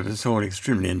discussion, but it was all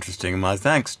extremely interesting. And my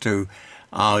thanks to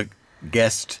our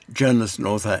guest, journalist and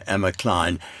author Emma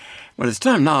Klein. Well, it's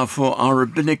time now for our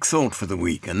rabbinic thought for the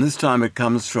week, and this time it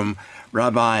comes from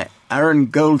Rabbi Aaron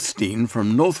Goldstein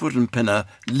from Northwood and Pinner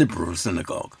Liberal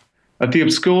Synagogue. At the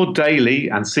obscure daily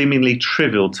and seemingly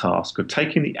trivial task of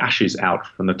taking the ashes out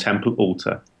from the temple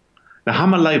altar, the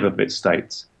Hammer Leibovitz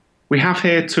states, we have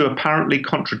here two apparently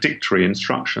contradictory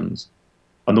instructions.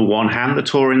 On the one hand, the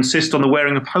Torah insists on the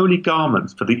wearing of holy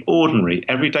garments for the ordinary,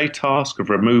 everyday task of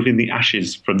removing the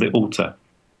ashes from the altar.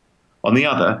 On the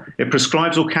other, it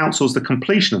prescribes or counsels the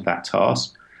completion of that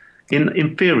task in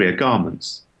inferior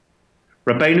garments.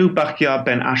 Rabbeinu Bachya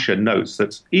ben Asher notes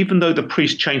that even though the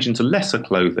priest changed into lesser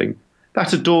clothing,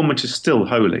 that adornment is still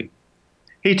holy.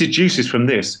 He deduces from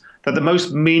this that the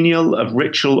most menial of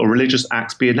ritual or religious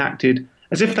acts be enacted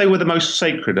as if they were the most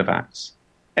sacred of acts.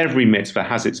 Every mitzvah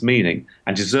has its meaning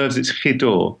and deserves its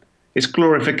chidor, its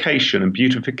glorification and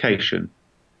beautification,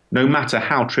 no matter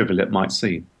how trivial it might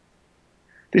seem.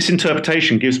 This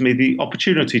interpretation gives me the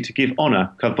opportunity to give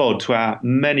honour, kavod, to our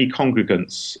many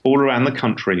congregants all around the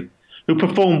country who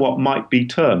perform what might be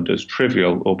termed as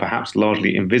trivial or perhaps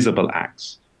largely invisible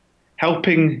acts.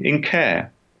 Helping in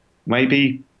care,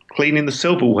 maybe cleaning the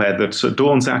silverware that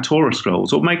adorns our Torah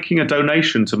scrolls, or making a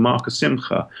donation to Mark a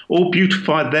Simcha, all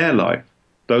beautify their life,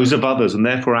 those of others, and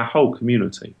therefore our whole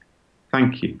community.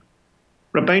 Thank you.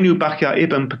 Rabbeinu Bachya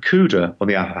ibn Pekuda, on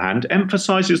the other hand,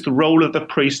 emphasizes the role of the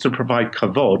priest to provide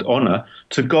kavod, honor,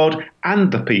 to God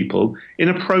and the people in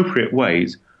appropriate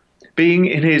ways, being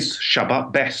in his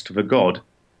Shabbat best for God,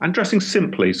 and dressing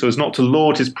simply so as not to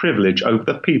lord his privilege over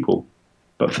the people,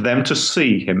 but for them to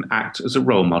see him act as a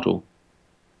role model.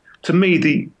 To me,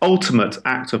 the ultimate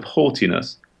act of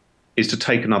haughtiness is to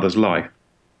take another's life.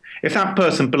 If that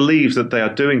person believes that they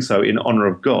are doing so in honor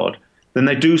of God, then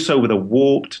they do so with a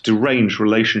warped, deranged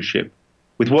relationship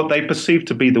with what they perceive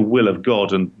to be the will of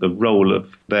God and the role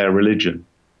of their religion.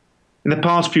 In the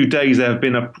past few days, there have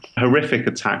been horrific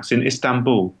attacks in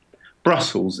Istanbul,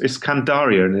 Brussels,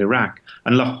 Iskandaria in Iraq,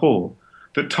 and Lahore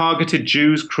that targeted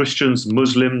Jews, Christians,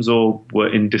 Muslims, or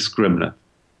were indiscriminate.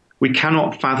 We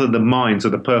cannot fathom the minds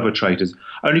of the perpetrators,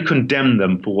 only condemn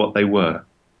them for what they were,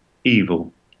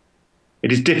 evil.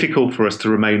 It is difficult for us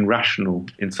to remain rational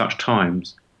in such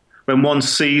times, when one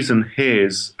sees and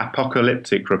hears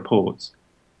apocalyptic reports.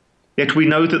 Yet we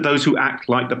know that those who act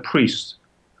like the priests,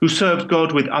 who served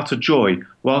God with utter joy,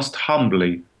 whilst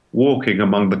humbly walking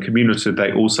among the community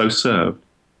they also served,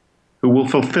 who will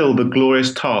fulfill the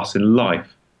glorious tasks in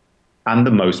life and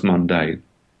the most mundane,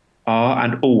 are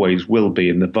and always will be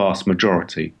in the vast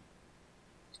majority.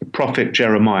 The prophet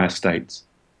Jeremiah states,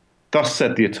 "Thus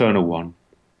said the Eternal One,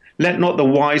 let not the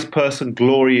wise person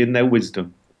glory in their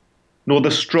wisdom, nor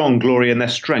the strong glory in their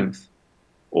strength,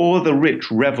 or the rich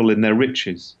revel in their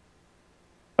riches.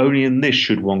 Only in this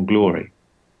should one glory,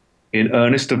 in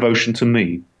earnest devotion to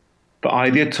me, for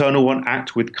I, the Eternal One,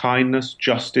 act with kindness,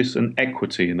 justice, and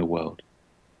equity in the world.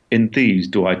 In these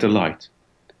do I delight,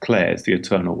 declares the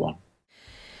Eternal One."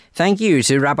 Thank you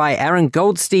to Rabbi Aaron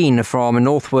Goldstein from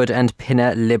Northwood and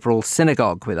Pinner Liberal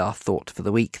Synagogue with our thought for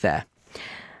the week there.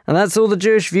 And that's all the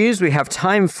Jewish Views we have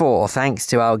time for. Thanks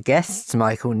to our guests,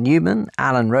 Michael Newman,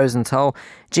 Alan Rosenthal,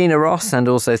 Gina Ross, and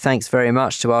also thanks very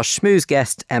much to our Schmooze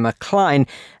guest, Emma Klein,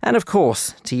 and of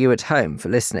course to you at home for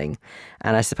listening.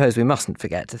 And I suppose we mustn't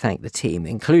forget to thank the team,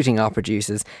 including our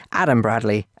producers, Adam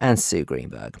Bradley and Sue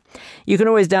Greenberg. You can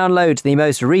always download the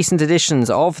most recent editions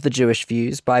of the Jewish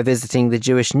Views by visiting the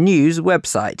Jewish News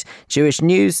website,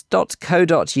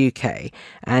 jewishnews.co.uk,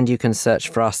 and you can search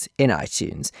for us in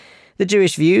iTunes. The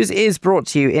Jewish Views is brought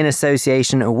to you in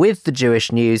association with the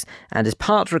Jewish News and is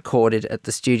part recorded at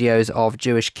the studios of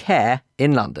Jewish Care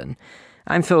in London.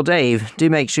 I'm Phil Dave. Do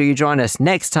make sure you join us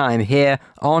next time here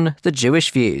on the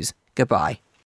Jewish Views. Goodbye.